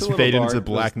 Yeah, it's He's a little faded dark. into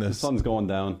blackness. The sun's going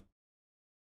down.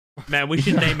 Man, we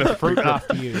should name a fruit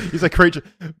after you. He's a creature.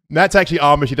 Matt's actually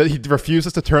Amish. He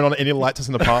refuses to turn on any lights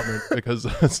in an apartment because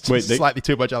it's just slightly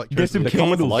too much electricity. They come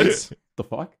with lights? The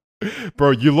fuck?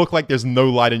 Bro, you look like there's no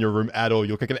light in your room at all.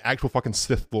 You look like an actual fucking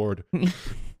Sith Lord. You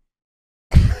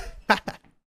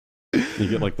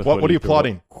get like the What are you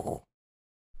plotting?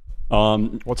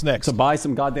 What's next? To buy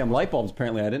some goddamn light bulbs,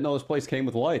 apparently. I didn't know this place came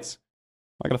with lights.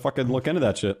 I gotta fucking look into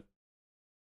that shit.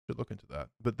 Should look into that.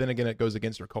 But then again, it goes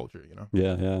against your culture, you know?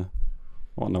 Yeah.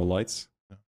 Want no lights?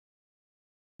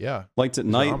 Yeah. Lights at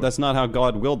night, that's not how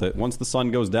God willed it. Once the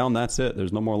sun goes down, that's it.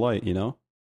 There's no more light, you know?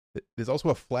 There's also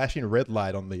a flashing red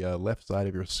light on the left side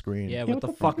of your screen. Yeah, Yeah, what the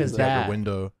fuck is Outside that? your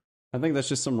window. I think that's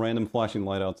just some random flashing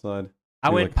light outside. I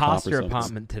Maybe went like a cop past or your something.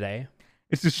 apartment today.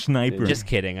 It's a sniper. Just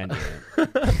kidding. I knew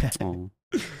it. Oh.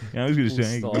 Yeah, I was gonna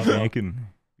say Stop.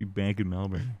 be back in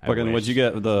Melbourne. I Fucking, wish. what'd you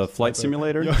get? The flight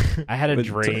simulator? Yo, I had a With-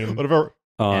 dream. whatever.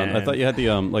 I thought you had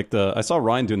the I saw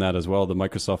Ryan doing that as well, the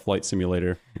Microsoft Flight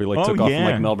Simulator. We Oh, took off from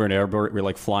yeah. Melbourne Airport.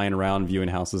 We flying around viewing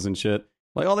houses and shit.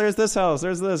 Oh, there's this house,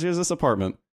 here's this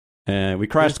apartment. And we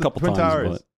crashed There's a couple the Twin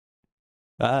times.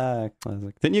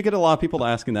 Classic. Didn't you get a lot of people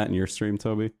asking that in your stream,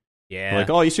 Toby? Yeah. Like,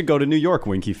 oh, you should go to New York,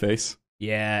 winky face.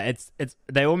 Yeah, it's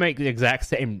they all make the exact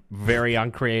same very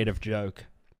uncreative joke.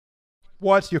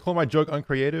 What? You call my joke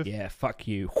uncreative? Yeah, fuck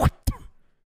you.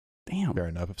 Damn. Fair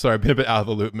enough. Sorry, I've been a bit out of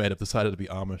the loop, mate. I've decided to be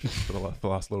Amish for the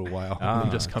last little while. Ah,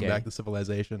 and just come okay. back to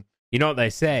civilization. You know what they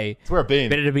say? That's where I've been.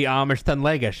 Better to be Amish than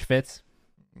Leggish, Fitz.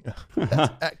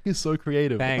 That's actually so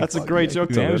creative. Thanks. That's a great joke,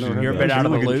 Yeah, Toby. it was- I never heard You're a that. bit That's out a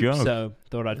of the really loop, good joke. so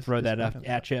thought I'd throw that up fucking-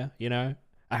 at you. You know,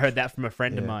 I heard that from a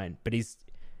friend of Yeah. mine, but he's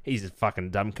a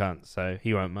fucking dumb cunt, so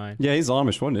he won't mind. Yeah, he's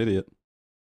Amish. What an idiot.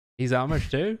 He's Amish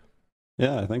too.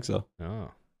 Yeah, I think so.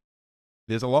 Oh,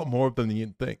 There's a lot more of them than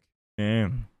you'd think,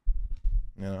 Damn.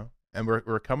 you know? And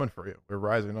we're coming for you. We're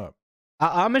rising up.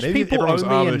 are Amish Maybe people everyone's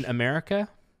only in Amish. America?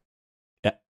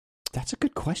 That's a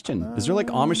good question. Is there like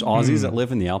Amish Aussies that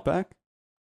live in the outback?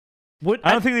 Would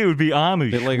I don't think they would be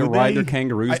Amish. They like would ride their they?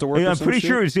 kangaroos to work or I'm some pretty shit?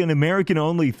 sure it's an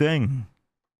American-only thing.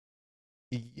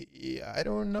 Yeah, I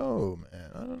don't know,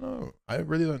 man. I don't know. I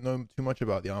really don't know too much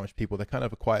about the Amish people. They're kind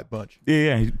of a quiet bunch.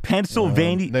 Yeah,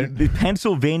 Pennsylvania, they're- the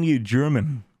Pennsylvania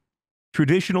German,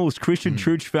 traditionalist Christian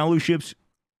church fellowships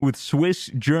with Swiss,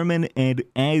 German, and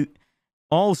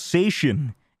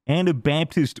Alsatian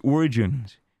Anabaptist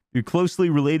origins. They're closely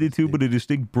related to, but a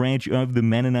distinct branch of the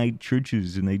Mennonite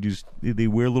churches, and they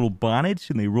wear little bonnets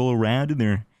and they roll around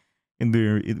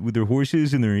with their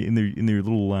horses and in their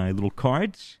little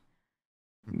carts,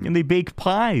 and they bake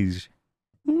pies.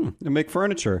 They make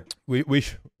furniture. We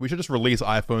should just release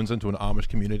iPhones into an Amish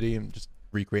community and just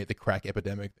recreate the crack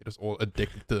epidemic. They're just all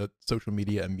addicted to social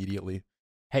media immediately.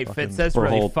 Hey, Fucking- Fitz, that's for a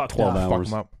really whole fucked 12 up. hours.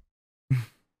 Fuck them up.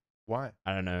 Why?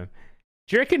 I don't know.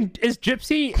 Do you reckon is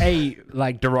gypsy a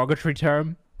like derogatory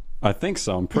term? I think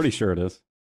so. I'm pretty sure it is.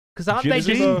 Because aren't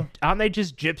they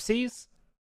just gypsies?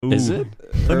 Is Ooh. it?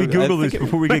 Let me Or- I Google think this it-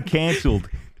 before we get canceled.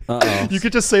 Uh-oh. You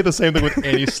could just say the same thing with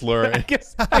any slur. I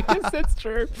guess that's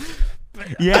true.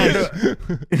 Yes.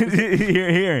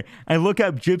 Here. I look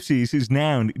up gypsies as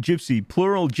noun, gypsy,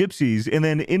 plural gypsies, and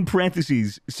then in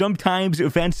parentheses, sometimes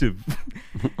offensive.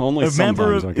 Only A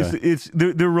member sometimes, of okay. it's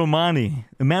the Romani,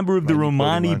 a member of the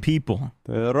Romani 1941. people,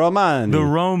 The Romani. the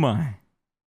Roma.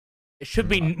 It should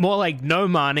be more like no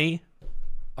money.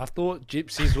 I thought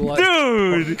gypsies were like.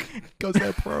 Dude, Goes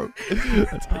there, pro.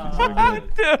 That's fucking so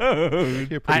good. dude.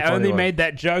 You're a pretty I funny only one. made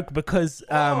that joke because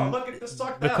look at this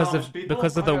suck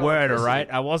because of the word, all right?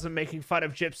 I wasn't making fun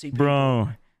of gypsy people.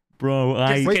 Bro,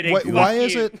 I Wait, kidding. wait, Fuck why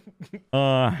is you.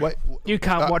 it? Wait, You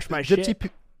can't watch my gypsy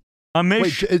shit. I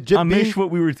miss Wait, gy- I miss being- what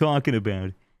we were talking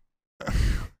about.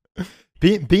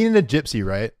 being a gypsy,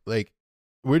 right? Like,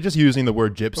 we're just using the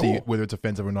word gypsy, Oh. whether it's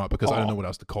offensive or not, because I don't know what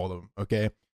else to call them. Okay.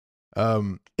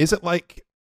 Is it like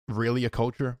really a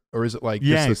culture, or is it like just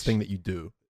Yes. this thing that you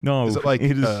do? No, Is it like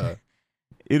it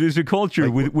is a culture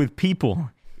like- with people.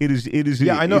 It is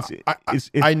Yeah, I know.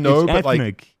 I know, it's but, like,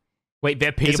 ethnic. Wait,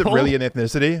 they're people? Is it really an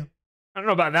ethnicity? I don't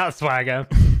know about that swagger.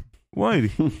 What?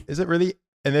 Is it really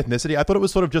an ethnicity? I thought it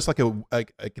was sort of just like an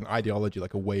ideology,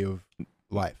 like a way of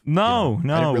life. No, you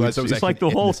know? I didn't no, realize it was it's actually like the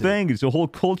an whole ethnicity. thing. It's a whole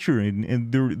culture,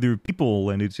 and they're people,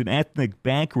 and it's an ethnic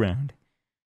background.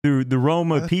 They're the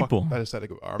Roma people. I just had to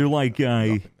go They're like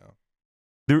Nothing now.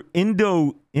 they're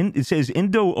it says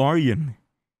Indo-Aryan.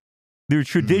 They're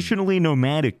traditionally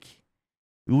nomadic.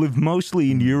 Live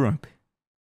mostly in Europe.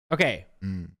 Okay,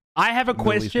 Mm. I have a Middle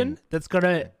question Eastern. that's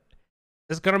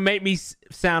gonna make me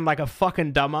sound like a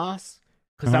fucking dumbass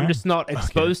because I'm Uh-huh. just not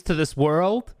exposed to this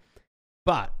world.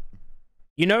 But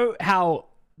you know how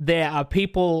there are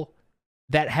people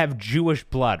that have Jewish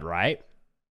blood, right?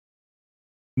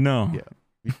 No.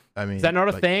 Yeah. I mean, Is that not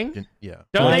a like, thing? Yeah.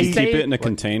 Don't Like, they you say keep it in a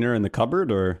container in the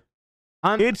cupboard, or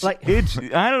It's like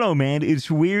I don't know, man. It's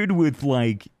weird with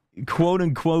like quote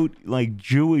unquote like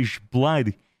Jewish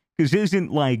blood, because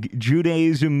isn't like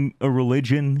Judaism a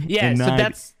religion? yeah? and So not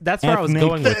that's where I was ethnic?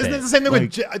 going with Isn't that it. the same thing Like-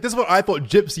 with? This is what I thought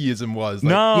gypsyism was. Like,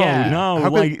 no, Yeah. no, How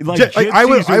could- like I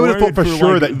would gypsies have are thought for word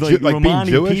sure like, that like like being Romani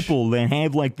Jewish. people that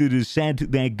have like the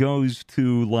descent that goes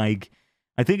to like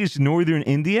I think it's northern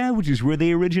India, which is where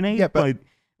they originate. Yeah, but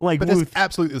like But with it's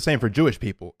absolutely the same for Jewish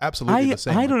people. Absolutely the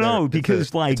same. I Like, don't know, it's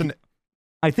because, like, it's an-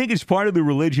 I think it's part of the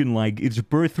religion, like it's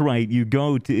birthright. You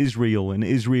go to Israel, and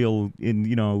Israel,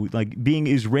 in like being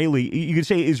Israeli, you could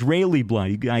say Israeli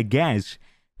blood, I guess,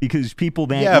 because people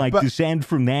that Yeah, like but- descend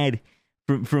from that,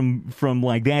 from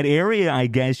like that area, I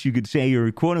guess you could say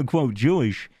are quote unquote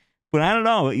Jewish. But I don't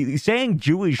know, saying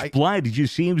Jewish blood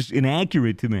just seems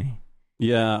inaccurate to me.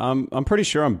 yeah, I'm pretty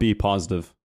sure I'm B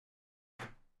positive.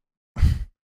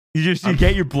 You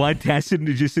get your blood tested and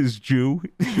it just says Jew,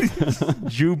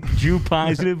 Jew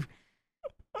positive.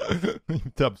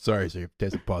 I'm sorry, so you're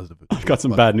tested positive. I've got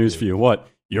some bad news for you. What?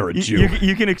 You're a Jew.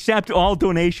 You can accept all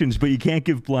donations, but you can't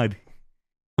give blood.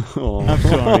 Oh. I'm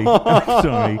sorry. I'm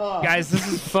sorry. Guys, this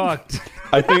is fucked.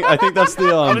 I think that's the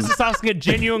I was just asking a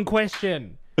genuine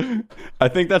question. I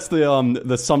think that's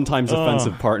the sometimes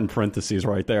offensive part in parentheses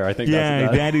right there. I think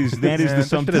Yeah, that's that is the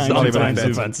sometimes not even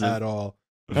offensive. offensive. at all.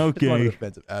 It's not Okay.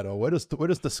 offensive at all. We're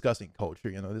just discussing culture.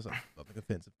 You know, there's nothing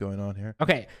offensive going on here.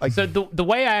 Okay, Like- so the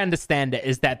way I understand it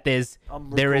is that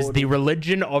there is the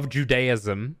religion of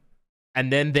Judaism,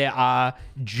 and then there are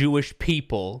Jewish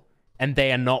people, and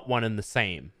they are not one and the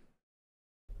same.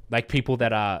 Like people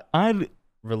that are I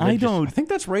religious. I think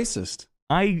that's racist.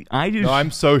 I just No,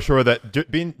 I'm so sure that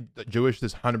being Jewish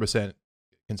is 100%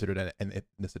 considered an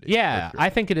ethnicity. Yeah, for sure. I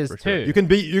think it is For too. sure.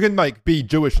 You can like be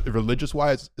Jewish religious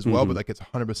wise as well, but like it's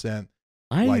 100%.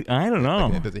 I don't know.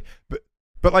 Like an ethnicity.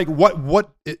 But like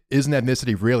what is an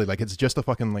ethnicity really? Like it's just a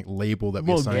fucking like label that we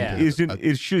Well, assign yeah. to Isn't a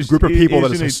it's just group of people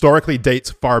that isn't it- historically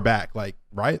dates far back. Like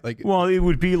right? Like Well, it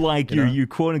would be like You know? your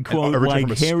quote unquote origin like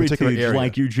from a particular heritage, area.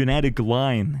 like your genetic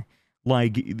line,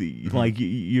 like like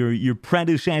your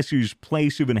predecessor's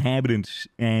place of inhabitance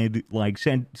and like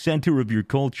center of your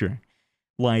culture.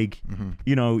 Like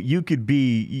you could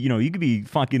be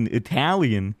fucking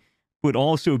Italian, but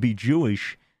also be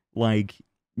Jewish. Like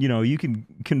you can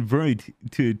convert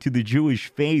to the Jewish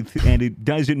faith, and it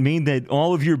doesn't mean that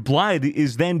all of your blood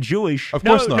is then Jewish. of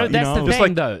no, course not. no, you that's know? the Just thing,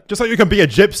 like though. just like you can be a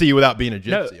gypsy without being a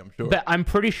No, gypsy. I'm sure. but I'm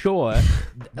pretty sure,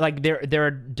 like there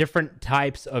are different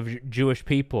types of Jewish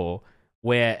people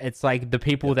where it's like the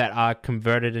people that are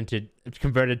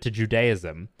converted to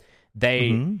Judaism,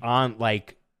 they aren't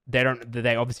like they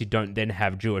obviously don't then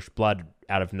have Jewish blood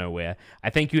out of nowhere. I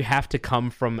think you have to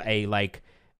come from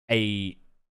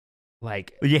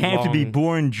you have to be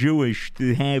born Jewish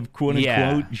to have quote unquote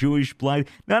Yeah. Jewish blood.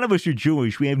 None of us are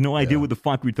Jewish. We have no idea what the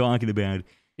fuck we're talking about.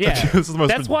 Yeah, This is the most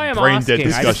that's why I'm brain dead asking.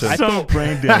 discussion. I So thought,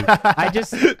 brain dead. I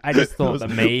just thought that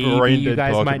maybe brain you dead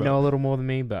guys talk might about. know a little more than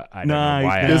me, but I don't Nah, know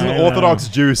why. There's I- an Yeah. Orthodox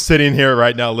Jew sitting here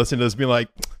right now listening to this being like,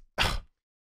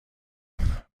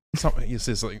 something. It's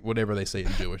just like whatever they say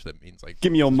in Jewish that means like.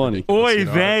 Give me your money. ridiculous, Oy you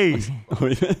know? vey,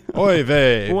 Oy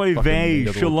vey. oy Fucking vey,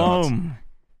 little dots. shalom.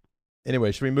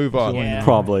 Anyway, should we move on? Yeah.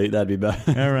 Probably that'd be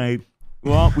better. All right.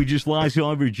 Well, we just lost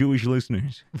all of our Jewish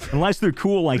listeners, unless they're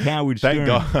cool like Howard Stern.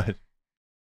 Thank God.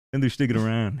 And they're sticking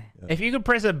around. If you could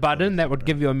press a button that would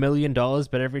give you $1 million,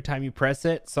 but every time you press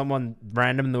it, someone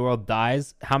random in the world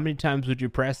dies, how many times would you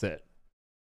press it?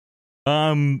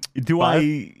 Do Five?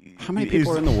 I? How many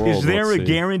people are in the world? Is there Let's a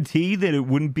see. guarantee that it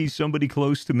wouldn't be somebody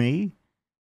close to me?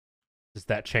 Does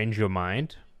that change your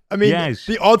mind? I mean, Yes.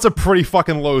 the odds are pretty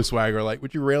fucking low, Swagger. Like,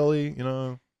 would you really, you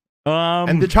know? Um,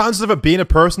 And the chances of it being a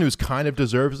person who's kind of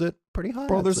deserves it, pretty high.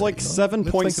 Bro, I'd there's say, like you know? Let's think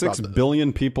about 7.6 this.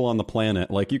 billion people on the planet.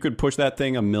 Like, you could push that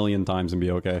thing 1,000,000 times and be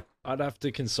okay. I'd have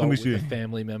to consult me with a see.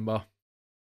 family member.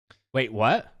 Wait,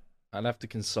 what? I'd have to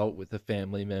consult with a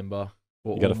family member.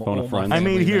 Or You gotta all phone a all my friend. I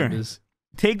mean, family here. members.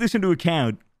 take this into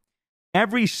account.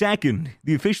 every second,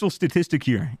 the official statistic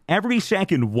here, every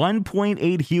second,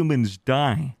 1.8 humans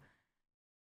die.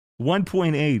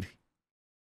 1.8.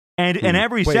 And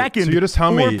every Wait, second, so you're just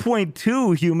telling me-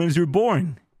 4.2 humans are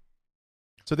born.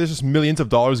 So there's just millions of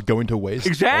dollars going to waste. all the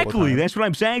Exactly. time. That's what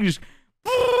I'm saying. Just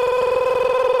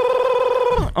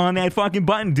on that fucking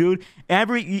button, dude.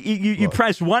 You Look.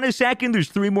 press 1 a second, there's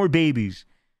 3 more babies.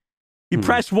 You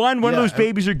press one of Yeah, those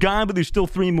babies are gone, but there's still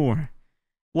 3 more.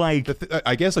 Like,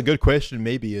 I guess a good question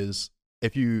maybe is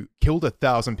if you killed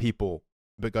 1,000 people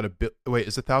but got wait,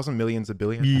 is 1,000 millions a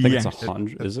billion? I think Yes. it's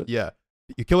 100. Is it? Yeah.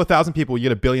 You kill 1,000 people, you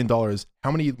get $1 billion.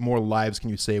 How many more lives can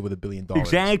you save with $1 billion?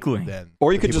 Exactly. Then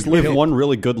Or you could people just you live kill? one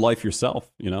really good life yourself,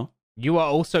 you know? You are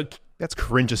also That's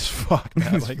cringe as fuck,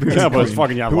 man. Like, very Yeah, but it's cringe.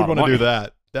 fucking yeah, who would want to do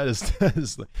that? That is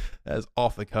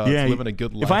off the cuff. Yeah, Living a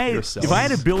good life if I for yourself. if I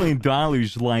had $1 billion,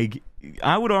 like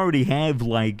I would already have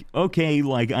like, okay,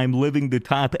 like I'm living the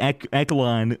top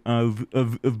echelon of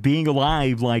being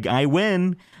alive. Like I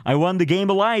won the game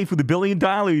of life with $1 billion.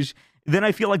 Then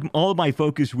I feel like all of my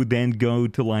focus would then go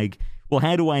to like, well,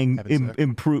 how do I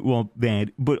improve? Well, that,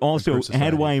 but also Improve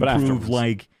how do I society. But improve? afterwards.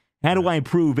 Like, how do I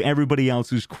improve everybody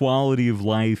else's quality of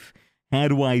life? How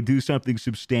do I do something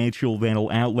substantial that'll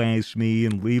outlast me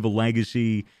and leave a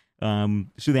legacy, so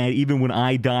that even when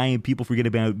I die and people forget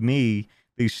about me,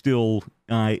 they still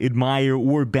admire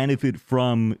or benefit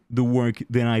from the work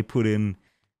that I put in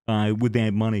with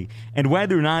that money. And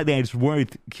whether or not that's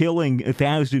worth killing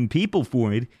 1,000 people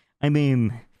for it, I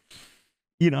mean,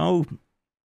 I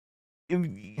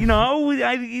wouldn't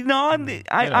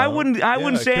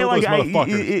say kill like those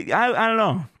motherfuckers. I don't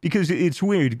know, because it's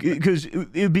weird, because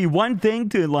it'd be one thing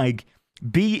to like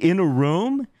be in a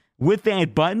room with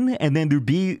that button and then there'd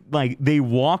be like they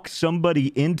walk somebody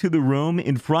into the room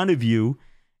in front of you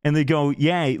and they go,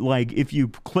 yeah, like if you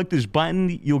click this button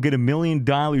you'll get $1 million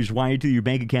wired to your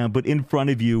bank account, but in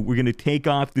front of you we're going to take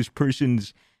off this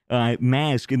person's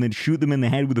mask and then shoot them in the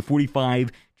head with a .45,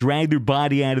 drag their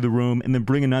body out of the room, and then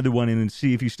bring another one in and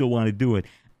see if you still want to do it.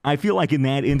 I feel like in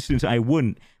that instance I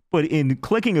wouldn't. But in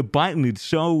clicking a button, it's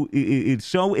so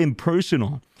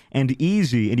impersonal and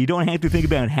easy, and you don't have to think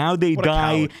about how they What a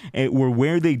die or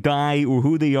where they die or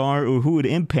who they are or who it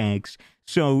impacts.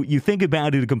 So you think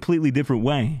about it a completely different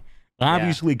way.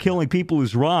 Obviously, killing people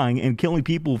is wrong, and killing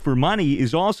people for money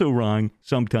is also wrong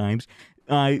sometimes.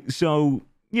 So,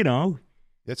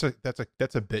 That's a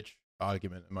bitch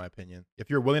argument, in my opinion. If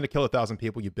you're willing to kill 1,000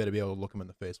 people, you better be able to look them in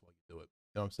the face while you do it.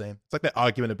 You know what I'm saying? It's like that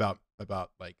argument about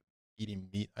like eating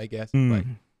meat, I guess. Like,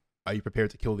 are you prepared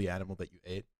to kill the animal that you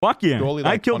ate? Fuck yeah. Surely,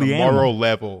 I'd kill on the a animal. moral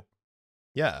level.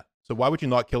 Yeah. So why would you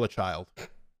not kill a child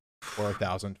for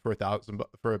 1,000 for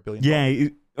 $1 billion? Yeah.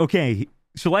 Okay.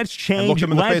 So let's change. look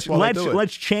them in the face while they do it.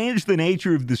 Let's change the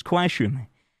nature of this question.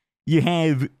 You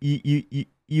have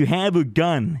you have a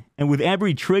gun, and with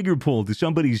every trigger pull to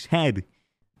somebody's head,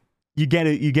 you get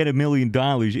 $1 million,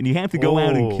 and you have to go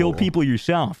out and kill people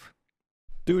yourself.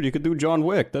 Dude, you could do John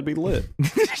Wick. That'd be lit.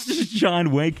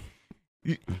 John Wick.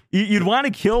 You'd want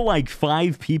to kill like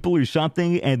 5 people or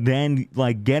something, and then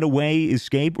like get away,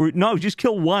 escape, or no, just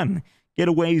kill one, get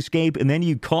away, escape, and then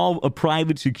you call a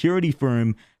private security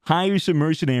firm, hire some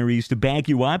mercenaries to back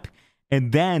you up,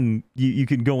 and then you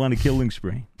can go on a killing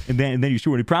spree, and then you're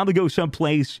sure to probably go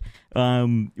someplace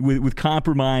with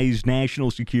compromised national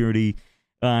security,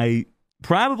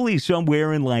 probably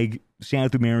somewhere in like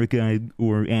South America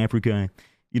or Africa,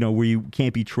 where you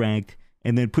can't be tracked,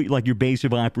 and then put like your base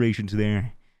of operations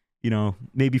there.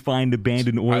 Maybe find an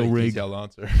abandoned oil rig. Detailed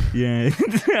answer. Yeah,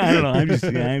 I don't know. I'm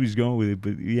just going with it,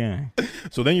 but yeah.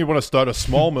 So then you want to start a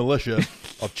small militia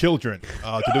of children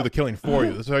to do the killing for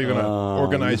you. This is how you're going to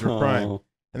organize your crime.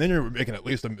 And then you're making at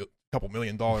least couple $1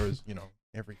 million,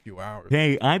 every few hours.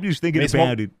 Hey, I'm just thinking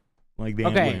about it like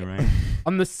that way, right?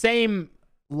 On the same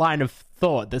line of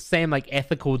thought, the same like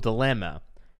ethical dilemma.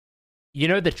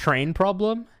 The train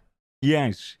problem?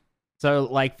 Yes. So,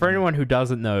 like, for anyone who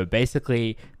doesn't know,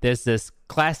 basically, there's this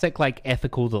classic, like,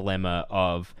 ethical dilemma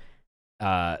of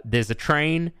there's a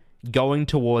train going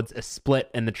towards a split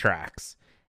in the tracks.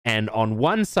 And on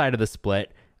one side of the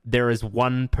split, there is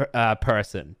one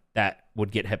person that would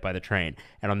get hit by the train.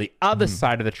 And on the other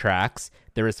side of the tracks,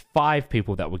 there is 5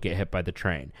 people that would get hit by the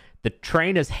train. The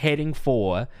train is heading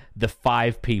for the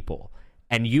 5 people.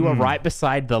 And you are right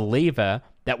beside the lever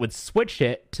that would switch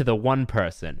it to the one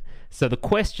person. So the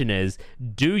question is,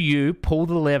 do you pull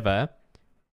the lever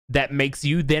that makes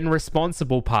you then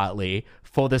responsible partly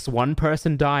for this one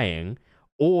person dying,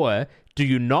 or do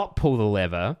you not pull the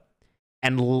lever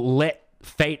and let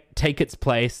fate take its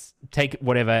place, take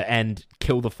whatever, and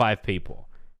kill the 5 people?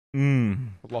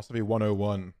 Philosophy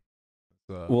 101.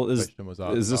 question was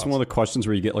is this asked. one of the questions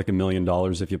where you get like $1 million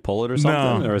if you pull it or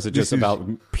something, or is it just about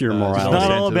pure it's morality? It's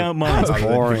not all about money. That's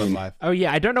boring. Oh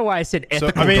yeah, I don't know why I said So,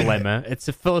 ethical I mean- dilemma. It's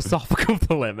a philosophical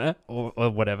dilemma or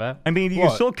whatever. I mean, you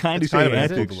What? still kind of It's kind say of an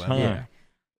ethical ethics, dilemma. huh?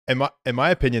 Yeah. In my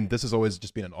opinion, this has always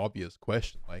just been an obvious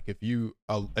question. Like if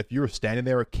you're standing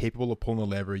there capable of pulling a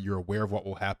lever, you're aware of what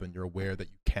will happen. You're aware that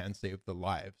you can save the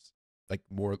lives, like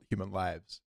more human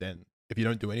lives. Then if you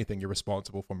don't do anything, you're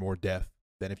responsible for more death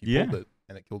than if you pulled it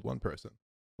and it killed one person.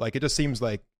 Like it just seems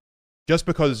like just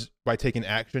because by taking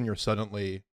action you're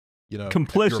suddenly,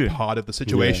 Complicit. you're part of the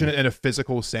situation in a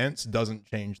physical sense doesn't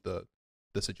change the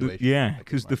situation. Yeah,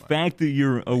 because the fact that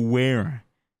you're aware,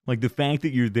 like the fact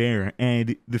that you're there,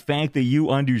 and the fact that you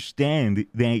understand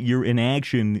that your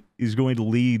inaction is going to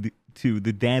lead to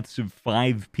the deaths of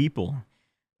 5 people,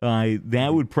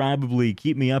 that would probably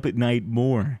keep me up at night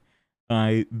more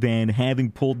than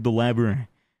having pulled the lever,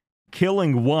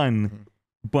 killing one,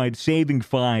 but saving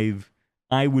 5.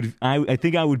 I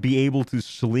think I would be able to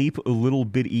sleep a little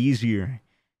bit easier,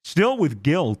 still with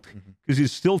guilt because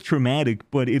it's still traumatic,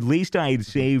 but at least I had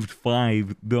saved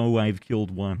 5, though I've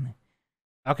killed 1.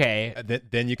 Okay.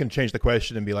 Then you can change the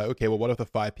question and be like, okay, well, what if the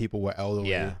 5 people were elderly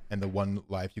Yeah. and the one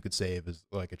life you could save is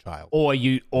like a child? Or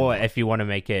if you want to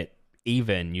make it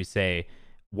even, you say,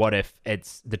 what if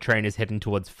it's the train is heading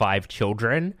towards 5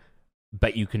 children,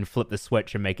 but you can flip the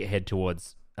switch and make it head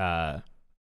towards 5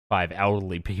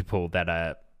 elderly people that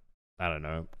are, I don't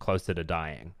know, closer to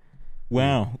dying.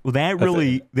 Wow. Well, that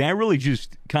really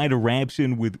just kind of wraps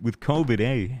in with COVID,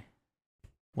 eh?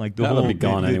 Like the That'll whole be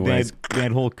gone anyways.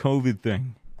 that whole COVID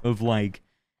thing of like,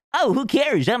 Oh, who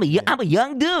cares? I'm a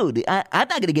young dude. I'm not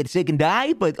gonna get sick and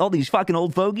die. But all these fucking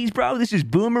old fogies, bro. This is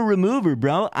boomer remover,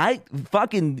 bro. I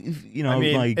fucking, I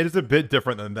mean, like it is a bit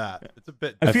different than that. It's a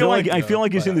bit. I feel like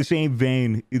different, it's in the same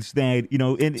vein. It's that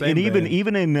and Same even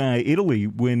vein. in Italy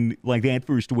when like that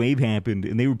first wave happened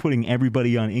and they were putting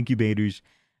everybody on incubators,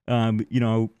 fucking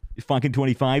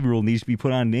 25-year-old needs to be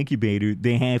put on an incubator.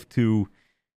 They have to,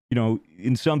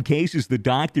 in some cases the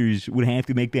doctors would have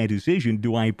to make that decision.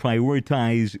 Do I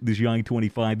prioritize this young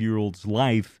 25-year-old's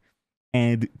life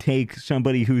and take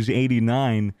somebody who's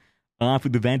 89 off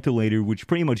of the ventilator, which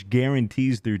pretty much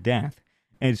guarantees their death?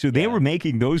 And so they were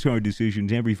making those hard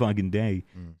decisions every fucking day.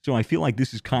 So I feel like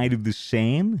this is kind of the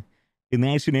same in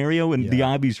that scenario. And the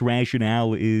obvious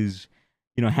rationale is,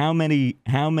 how many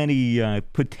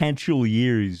potential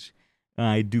years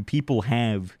do people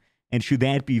have, and should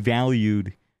that be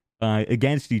valued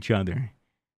against each other?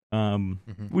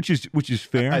 Which is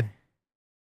fair.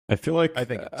 I feel like I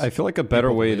think a better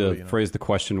people way believe to it, phrase the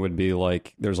question would be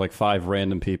like there's like 5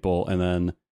 random people and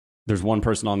then there's one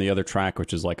person on the other track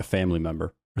which is like a family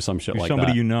member or some shit Or like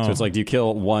somebody that. you know. So it's like, do you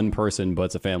kill one person but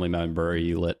it's a family member, or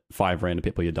you let 5 random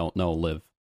people you don't know live?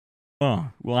 Oh,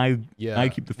 well, I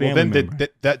keep the family Well, then member.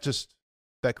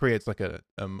 that creates like a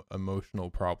emotional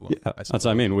problem. Yeah, I that's what I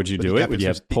suppose. mean. Would you But do the it? Would you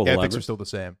ethics have pull the ethics lever? are still the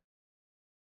same.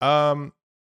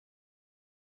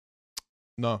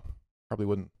 No, probably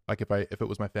wouldn't. Like if it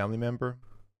was my family member,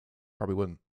 probably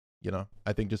wouldn't.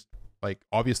 I think just like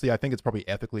obviously I think it's probably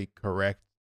ethically correct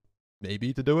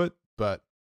maybe to do it, but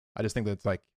I just think that it's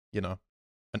like,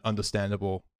 an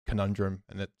understandable conundrum,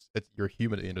 and it's you're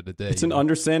human at the end of the day. It's an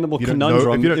understandable you don't know- if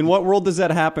conundrum. you don't- In what world does that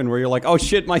happen where you're like, oh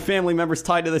shit, my family member's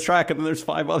tied to the track and then there's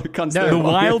 5 other cunts there? The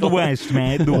Wild West,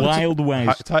 man. The Wild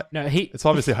West. No, It's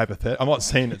obviously hypothetical. I'm not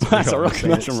saying it's That's a real. real I'm saying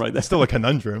conundrum it's- right there. It's still a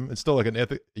conundrum. It's still like an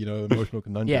emotional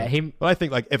conundrum. Yeah, But I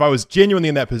think like if I was genuinely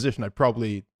in that position, I'd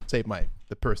probably save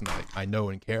the person that I know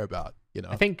and care about.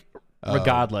 I think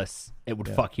regardless, it would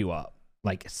fuck you up.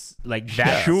 Like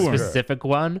that Sure. specific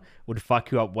one would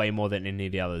fuck you up way more than any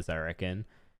of the others, I reckon.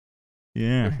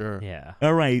 Yeah. for sure. Yeah.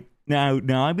 All right. Now I'm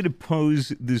going to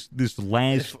pose this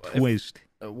last If- twist.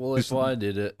 Well, Just- if I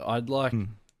did it, I'd like Hmm.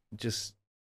 just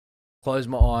close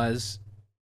my eyes,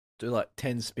 do like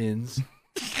 10 spins,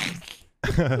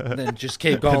 and then just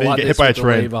keep And going then you like get hit this by a with the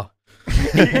train. lever.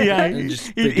 Yeah, And just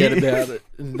forget about it,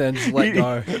 and then just let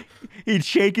go. He'd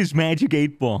shake his magic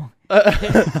 8-ball.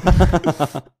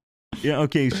 Yeah,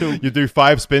 okay, so You do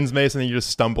 5 spins, Mason, and you just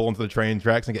stumble onto the train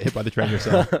tracks and get hit by the train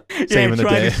yourself. yeah, Same in the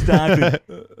try day. to stop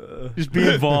it. Just be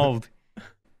involved.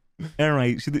 All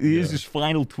right, so here's this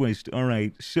final twist. All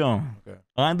right, so Okay.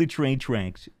 on the train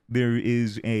tracks, there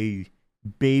is a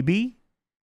baby,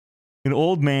 an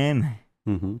old man,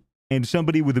 Mm-hmm. and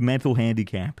somebody with a mental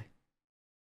handicap.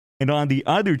 And on the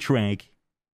other track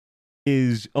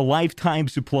is a lifetime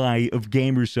supply of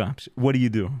gamer subs. What do you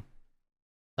do?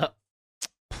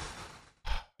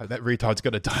 That retard's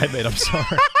gonna die, mate. I'm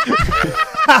sorry.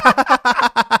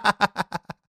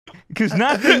 Because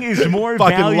nothing is more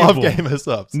Fucking valuable. love gamer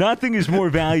subs. Nothing is more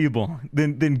valuable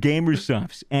than gamer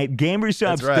subs at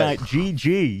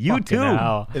gamersubs.gg. You Fucking too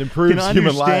hell. It improves can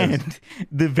human lives. understand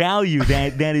the value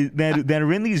that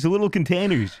are in these little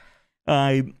containers.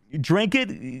 Drink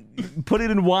it, put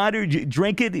it in water,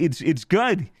 drink it. It's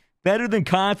good, better than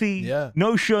coffee. Yeah.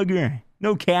 No sugar,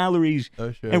 no calories.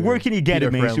 No sugar. And where can you get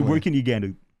it, Mason? Keto-friendly. Where can you get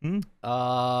it?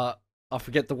 I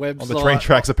forget the website. On the train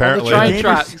tracks, On apparently. the train Gamers-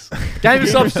 tracks.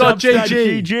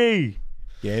 Gamersubs.gg.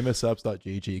 Gamersubs.gg.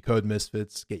 Gamersubs.gg. Code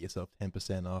misfits. Get yourself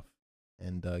 10% off,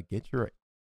 and get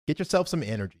yourself some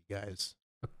energy, guys,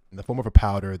 in the form of a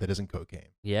powder that isn't cocaine.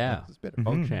 Yeah. It's better.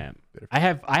 Mhm. Champ. Better.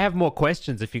 I have more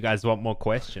questions if you guys want more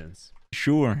questions.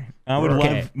 Sure. I would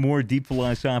Okay. love more deep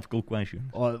philosophical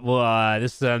questions. Well,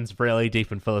 this sounds really deep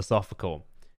and philosophical.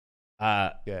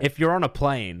 If you're on a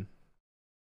plane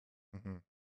Mhm.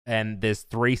 and there's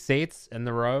 3 seats in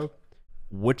the row,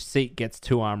 which seat gets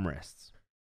 2 armrests?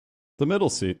 The middle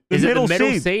seat. Is it the middle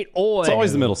middle seat. seat or It's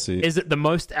always the middle seat. is it the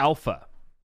most alpha?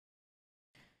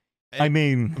 I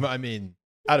mean,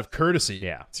 Out of courtesy.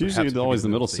 Yeah. It's usually Perhaps it always could the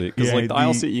be middle seat. Because Yeah, like the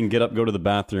aisle the- seat, you can get up, go to the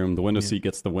bathroom. The window Yeah. seat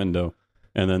gets the window.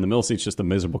 And then the middle seat's just a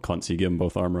miserable cunt, so you give them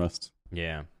both armrests.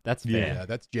 Yeah, that's fair. Yeah,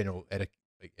 that's general etiquette.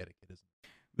 Isn't it?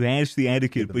 that's the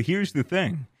etiquette. But here's the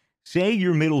thing. Say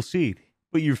you're middle seat,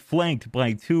 but you're flanked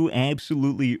by 2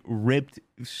 absolutely ripped,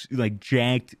 like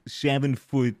jacked,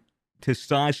 7-foot,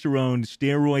 testosterone,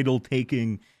 steroidal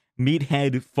taking,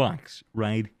 meathead fucks,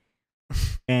 right?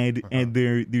 And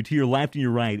they're to your left and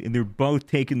your right, and they're both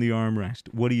taking the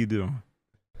armrest. What do you do?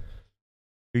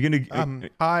 You're gonna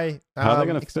Hi. How are they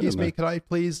gonna fit excuse in me, there? could I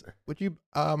please would you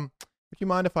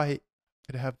mind if I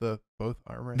could have the both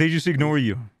armrests? they just ignore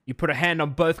you. You put a hand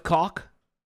on both cock,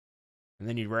 and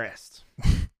then you rest.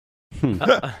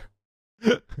 That's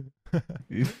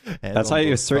how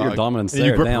you assert your dominance And there.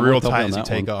 you grip Damn, real looked up tight on as you that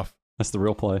take one. off. That's the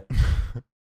real play.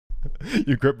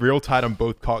 You grip real tight on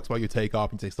both cocks while you take off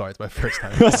and say, sorry, it's my first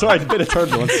time. Sorry, a bit of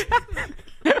turbulence.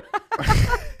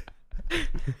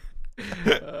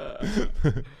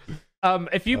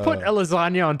 If you put a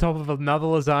lasagna on top of another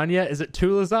lasagna, is it 2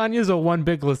 lasagnas or 1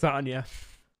 big lasagna?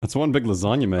 That's one big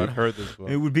lasagna, I've mate. heard this It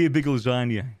one. would be a big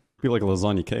lasagna. Be like a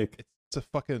lasagna cake. It's a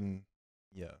fucking,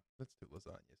 yeah, let's do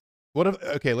lasagnas. What if,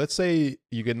 okay, let's say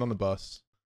you're getting on the bus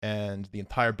and the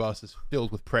entire bus is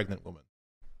filled with pregnant women.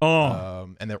 Oh,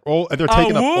 And they're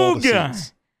taking up all the Awooga.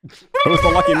 seats. Who's the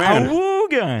lucky man?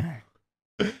 Awooga.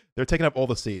 They're taking up all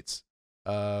the seats.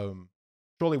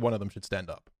 Surely one of them should stand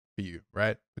up for you,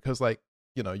 right? Because like,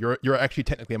 you know, you're actually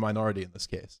technically a minority in this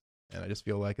case. And I just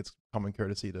feel like it's common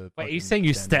courtesy to Wait, are you fucking saying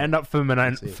you stand up for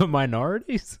That's it. for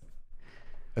minorities?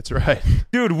 That's right.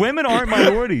 Dude, women aren't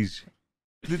minorities.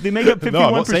 They make up 51% No,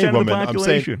 I'm not saying of the women. I'm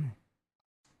saying- population.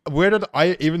 Where did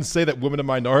I even say that women are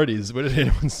minorities? Where did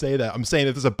anyone say that? I'm saying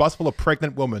if there's a bus full of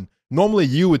pregnant women, normally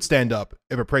you would stand up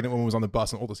if a pregnant woman was on the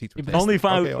bus and all the seats were taken. Only if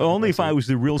Okay, only if I was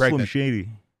the real Slim pregnant. Shady.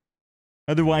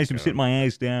 Otherwise, I'm Okay. sitting my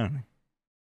ass down.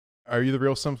 Are you the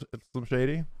real Slim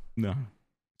Shady? No.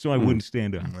 So I wouldn't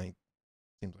stand up. Like,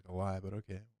 seems like a lie, but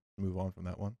okay. Move on from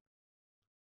that one.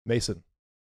 Mason,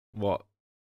 What?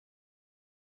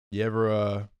 you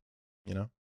ever, you know?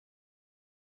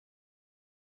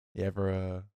 You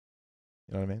ever,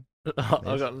 you know what I mean?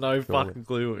 I got no Surely. fucking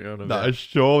clue what you're on No, about.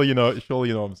 surely you know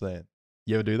what I'm saying.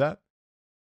 You ever do that?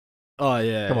 Oh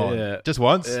yeah, Come on. yeah. Just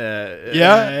once? Yeah,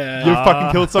 Yeah? You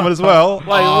fucking killed someone as well? Wait,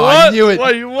 Oh, what? I knew it.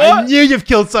 Wait, I what? knew you've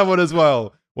killed someone as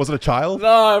well. Was it a child?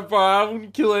 No, bro, I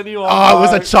wouldn't kill anyone. Oh, it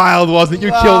was a bro. child, wasn't it?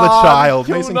 You No, killed a child.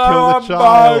 kill Mason no killed one, a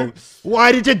child.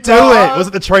 Why did you do No. it? Was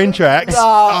it the train tracks?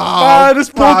 No,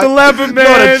 just pulled the lever, Not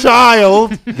man. a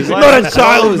child. Not a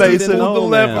child, Just Mason. pulled the Oh,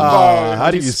 lever, man. bro. Oh,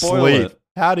 how do you Spoil sleep? it.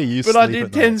 How do you But sleep? I did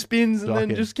at 10 night? spins and then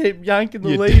Shocking. just keep yanking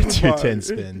the You lever, did do bro. 10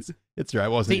 spins. It's right.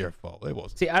 It wasn't See- your fault. It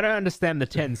wasn't. See, I don't understand the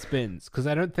 10 spins because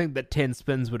I don't think that 10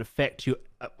 spins would affect you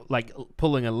like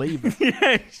pulling a lever.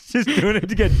 Yeah, he's just doing it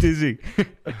to get dizzy.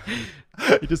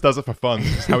 He just does it for fun.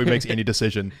 It's how he makes any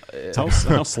decision. It's how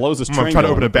slow is this I'm train trying to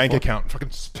going? open a What the bank fuck? account. Fucking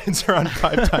spins around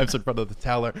 5 times in front of the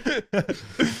teller.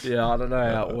 Yeah, I don't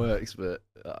know how it works, but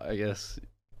I guess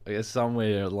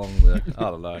somewhere along the, I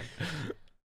don't know.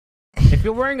 If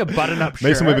you're wearing a button-up shirt,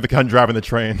 Mason would be the cunt driving the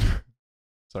train.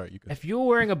 Sorry, you could. if you're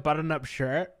wearing a button-up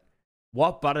shirt,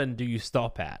 what button do you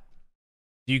stop at?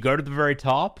 Do you go to the very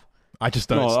top, I just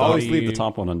No, don't I stop. always you- leave the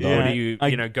top one undone. or Yeah. do you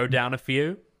I- go down a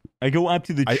few? I go up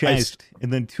to the I- chest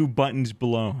and then 2 buttons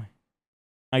below.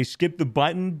 I skip the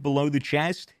button below the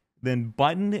chest, then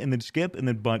button, and then skip, and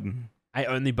then button. I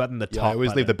only button the Yeah, top. I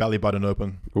always leave the button. belly button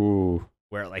open. Ooh.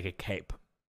 Wear it like a cape.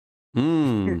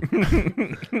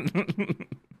 Mm.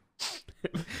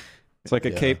 It's like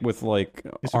a cape with like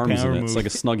It's a arms in power it. It's move. like a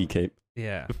snuggie cape.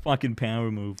 Yeah. The fucking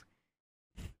power move.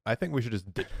 I think we should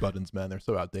just ditch buttons, man. They're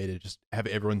so outdated. Just have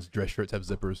everyone's dress shirts have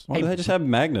zippers. Why do they just have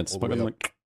magnets? All the way Fucking, up.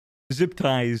 like, Zip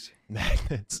ties.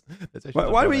 Magnets. That's actually why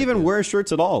not do a we bad even idea. wear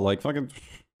shirts at all? Like fucking,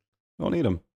 don't need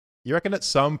them. You reckon at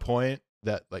some point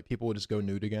that like people will just go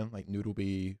nude again? Like nude will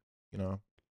be,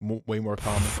 way more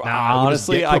common. Nah, We'll just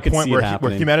honestly, get to I a could point see where, it where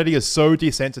happening. humanity is so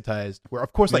desensitized, where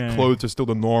of course like Yeah. clothes are still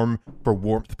the norm for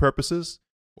warmth purposes,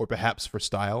 or perhaps for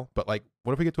style. But like,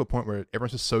 what if we get to a point where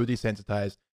everyone's just so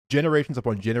desensitized, generations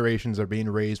upon generations are being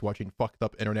raised watching fucked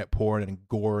up internet porn and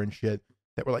gore and shit,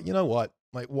 that we're like, you know what?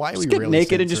 Like, why are Just we get really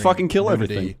naked and just censoring fucking kill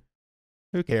nudity? everything.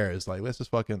 Who cares? Like, let's just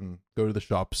fucking go to the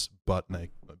shops buck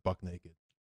naked.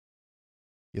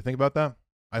 You think about that?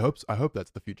 I hope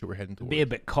that's the future we're heading It'd towards. be a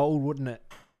bit cold, wouldn't it?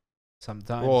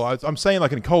 Sometimes. Well, I'm saying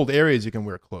like in cold areas you can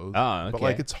wear clothes. Oh, okay. But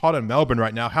like it's hot in Melbourne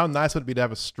right now. How nice would it be to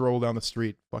have a stroll down the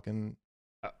street, fucking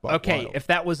buck Okay, wild? if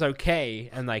that was okay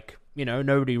and like,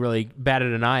 nobody really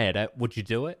batted an eye at it, would you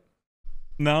do it?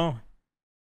 No.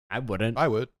 I wouldn't. I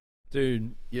would.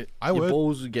 Dude, your would.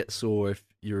 balls would get sore if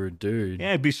you're a dude.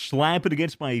 Yeah, I'd be slapping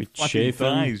against my fucking Chafing.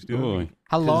 thighs, dude. Ooh.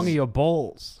 How long are 'Cause- your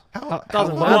balls? How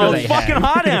doesn't long matter. do Well, they it's fucking have?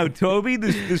 hot out, Toby.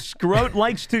 The scrot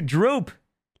likes to droop.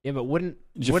 Yeah, but wouldn't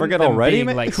Did you wouldn't forget them already, being,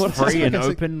 man? like What- free and It's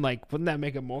like- open, like wouldn't that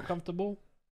make it more comfortable?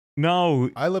 No.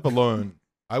 I live alone.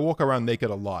 I walk around naked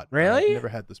a lot. Really? I've never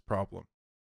had this problem.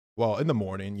 Well, in the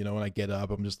morning, when I get up,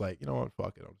 I'm just like, you know what,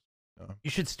 fuck it.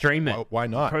 You should stream it. Why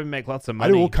not? Probably make lots of I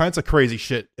money. do all kinds of crazy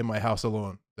shit in my house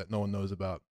alone that no one knows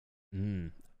about.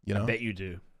 Mm, You know, I bet you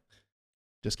do.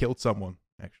 just killed someone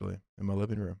actually in my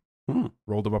living room. Hmm.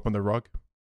 Rolled them up on the rug.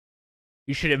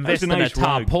 You should invest a in nice a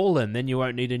rug. tarpaulin, then you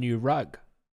won't need a new rug.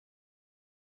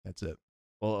 That's it.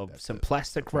 Or That's some it.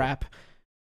 plastic wrap.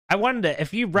 I wonder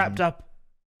if you wrapped up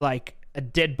like a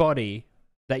dead body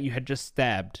that you had just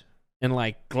stabbed in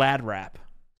like Glad wrap,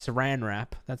 Saran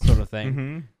wrap, that sort of thing.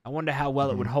 Mm-hmm. I wonder how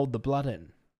well it would Mhm. hold the blood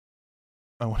in.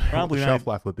 I wonder what Probably the not shelf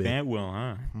life would be. That will,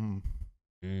 huh? Hmm.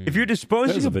 If you're That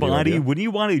disposing is a of video body, idea. wouldn't you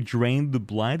want to drain the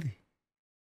blood?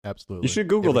 Absolutely. You should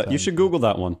Google Every that. You time should Google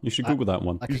that one. You should Uh, Google that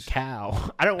one. Like a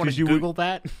cow. I don't want 'cause to you would- Google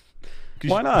that.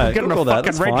 Why not? Get on Google a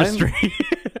that. fucking That's fine. registry.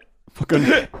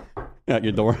 Fucking at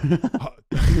your door.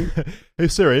 Hey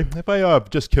Siri, if I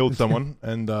just killed someone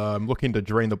and I'm looking to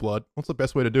drain the blood, what's the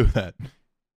best way to do that?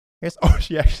 Yes. Oh,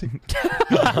 she actually.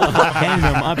 Hang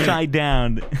them upside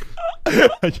down.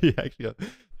 she actually.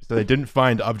 So they didn't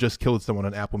find "I've just killed someone"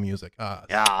 on Apple Music.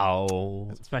 Oh,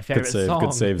 it's my Good favorite save. song.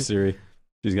 Good save, Siri.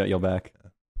 She's got your back.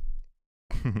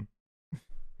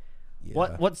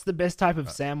 Yeah. What's the best type of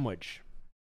sandwich?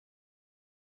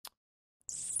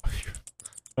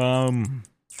 Um,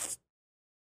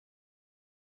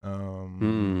 A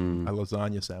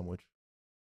lasagna sandwich.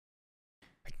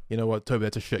 You know what, Toby?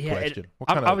 That's a shit Yeah, question. What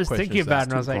I kind of was question thinking is about that? it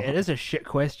and I was like, it is a shit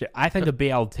question. I think a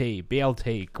BLT.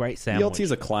 BLT, great sandwich. BLT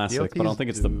is a classic, but I don't think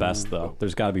it's the best though.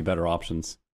 There's got to be better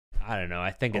options. I don't know.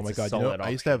 I think Oh it's my a God, solid option. I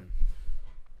used to have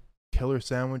killer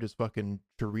sandwich is fucking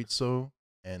chorizo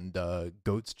and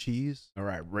goat's cheese All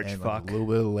right, rich and like, fuck. a little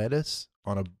bit of lettuce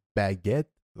on a baguette,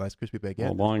 nice crispy baguette.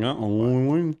 Oh, why not?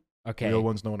 Okay. Real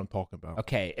ones know what I'm talking about.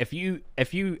 Okay, if you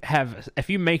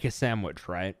make a sandwich,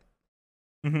 right?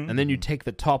 mhm. And then you take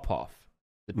the top off,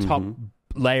 the top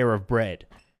layer of bread.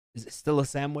 Is it still a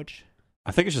sandwich?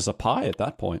 I think it's just a pie at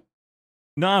that point.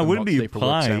 No, it A wouldn't not be a safe for work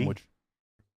pie, sandwich.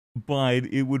 but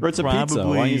it would Or it's a probably. pizza.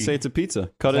 Why don't you say it's a pizza?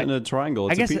 Cut it in a triangle.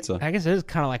 It's I guess a pizza. I guess it is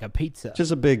kind of like a pizza. It's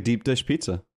just a big deep dish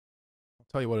pizza. I'll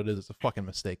tell you what it is. It's a fucking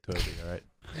mistake, Toby. All right.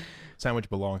 Sandwich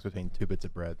belongs between two bits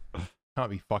of bread. Can't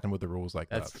be fucking with the rules like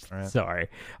That's that. All right? sorry.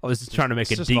 I was just trying to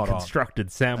make a it's just not on. deconstructed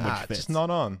sandwich Nah, fit. it's just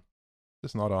not on.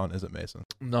 Just not on, is it, Mason?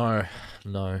 No.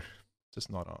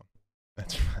 Just not on.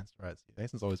 That's right.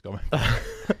 Mason's always got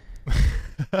my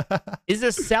Is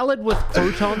a salad with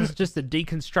croutons just a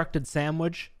deconstructed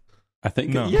sandwich? I think.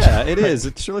 No. Yeah, it is.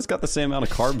 It surely's got the same amount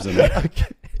of carbs in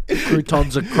it.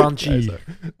 Croutons are crunchy. Guys,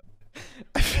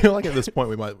 I feel like at this point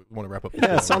we might want to wrap up. the Yeah,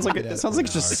 show. it sounds like Get at it sounds for like an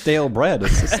it's just hour. stale bread.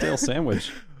 It's a stale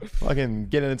sandwich. Fucking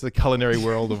getting into the culinary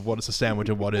world of what is a sandwich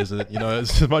and what isn't. You know,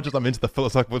 as much as I'm into the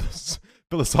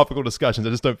philosophical discussions, I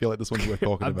just don't feel like this one's worth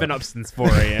talking I've about. been up since 4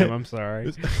 a.m. I'm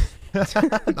sorry.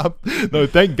 No,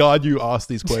 thank God you asked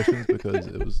these questions because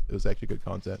it was actually good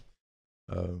content.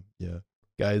 Yeah,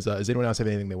 guys, does anyone else have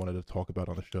anything they wanted to talk about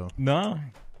on the show? No.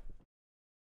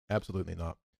 Absolutely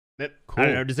not. I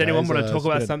don't know. Does anyone Guys, want to talk it's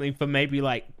about been- something for maybe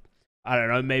like, I don't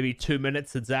know, maybe 2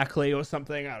 minutes exactly or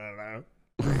something? I don't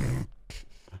know.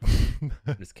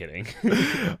 I'm just kidding.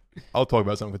 I'll talk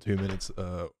about something for 2 minutes,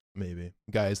 maybe.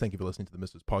 Guys, thank you for listening to the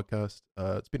Misfits podcast.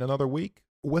 It's been another week.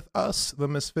 with us, the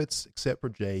Misfits, except for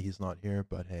Jay. He's not here,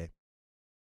 but hey,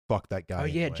 fuck that guy. Oh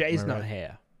yeah, anyway. Jay's Am I not right?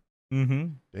 here. Mm-hmm.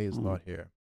 Jay is not here.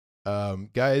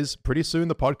 Guys, pretty soon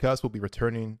the podcast will be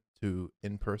returning to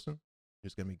in person.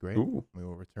 It's gonna be great. Ooh. We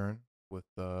will return with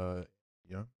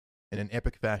in an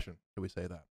epic fashion. Should we say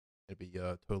that? It'd be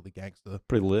totally gangster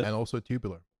Pretty lit. and also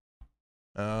tubular.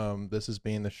 This has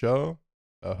been the show.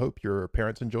 I hope your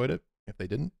parents enjoyed it. If they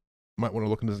didn't, might want to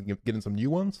look into getting some new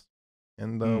ones.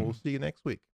 And we'll see you next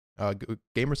week.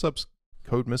 Gamersubs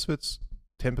code Misfits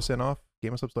 10% off.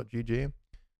 Gamersubs.gg.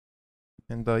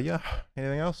 And yeah,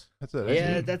 anything else? That's it.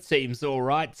 Yeah, that seems all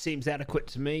right. Seems adequate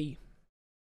to me.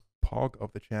 Pog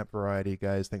of the Champ variety,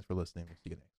 guys. Thanks for listening. We'll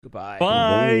see you next. Goodbye.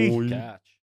 Bye. Boy. Catch.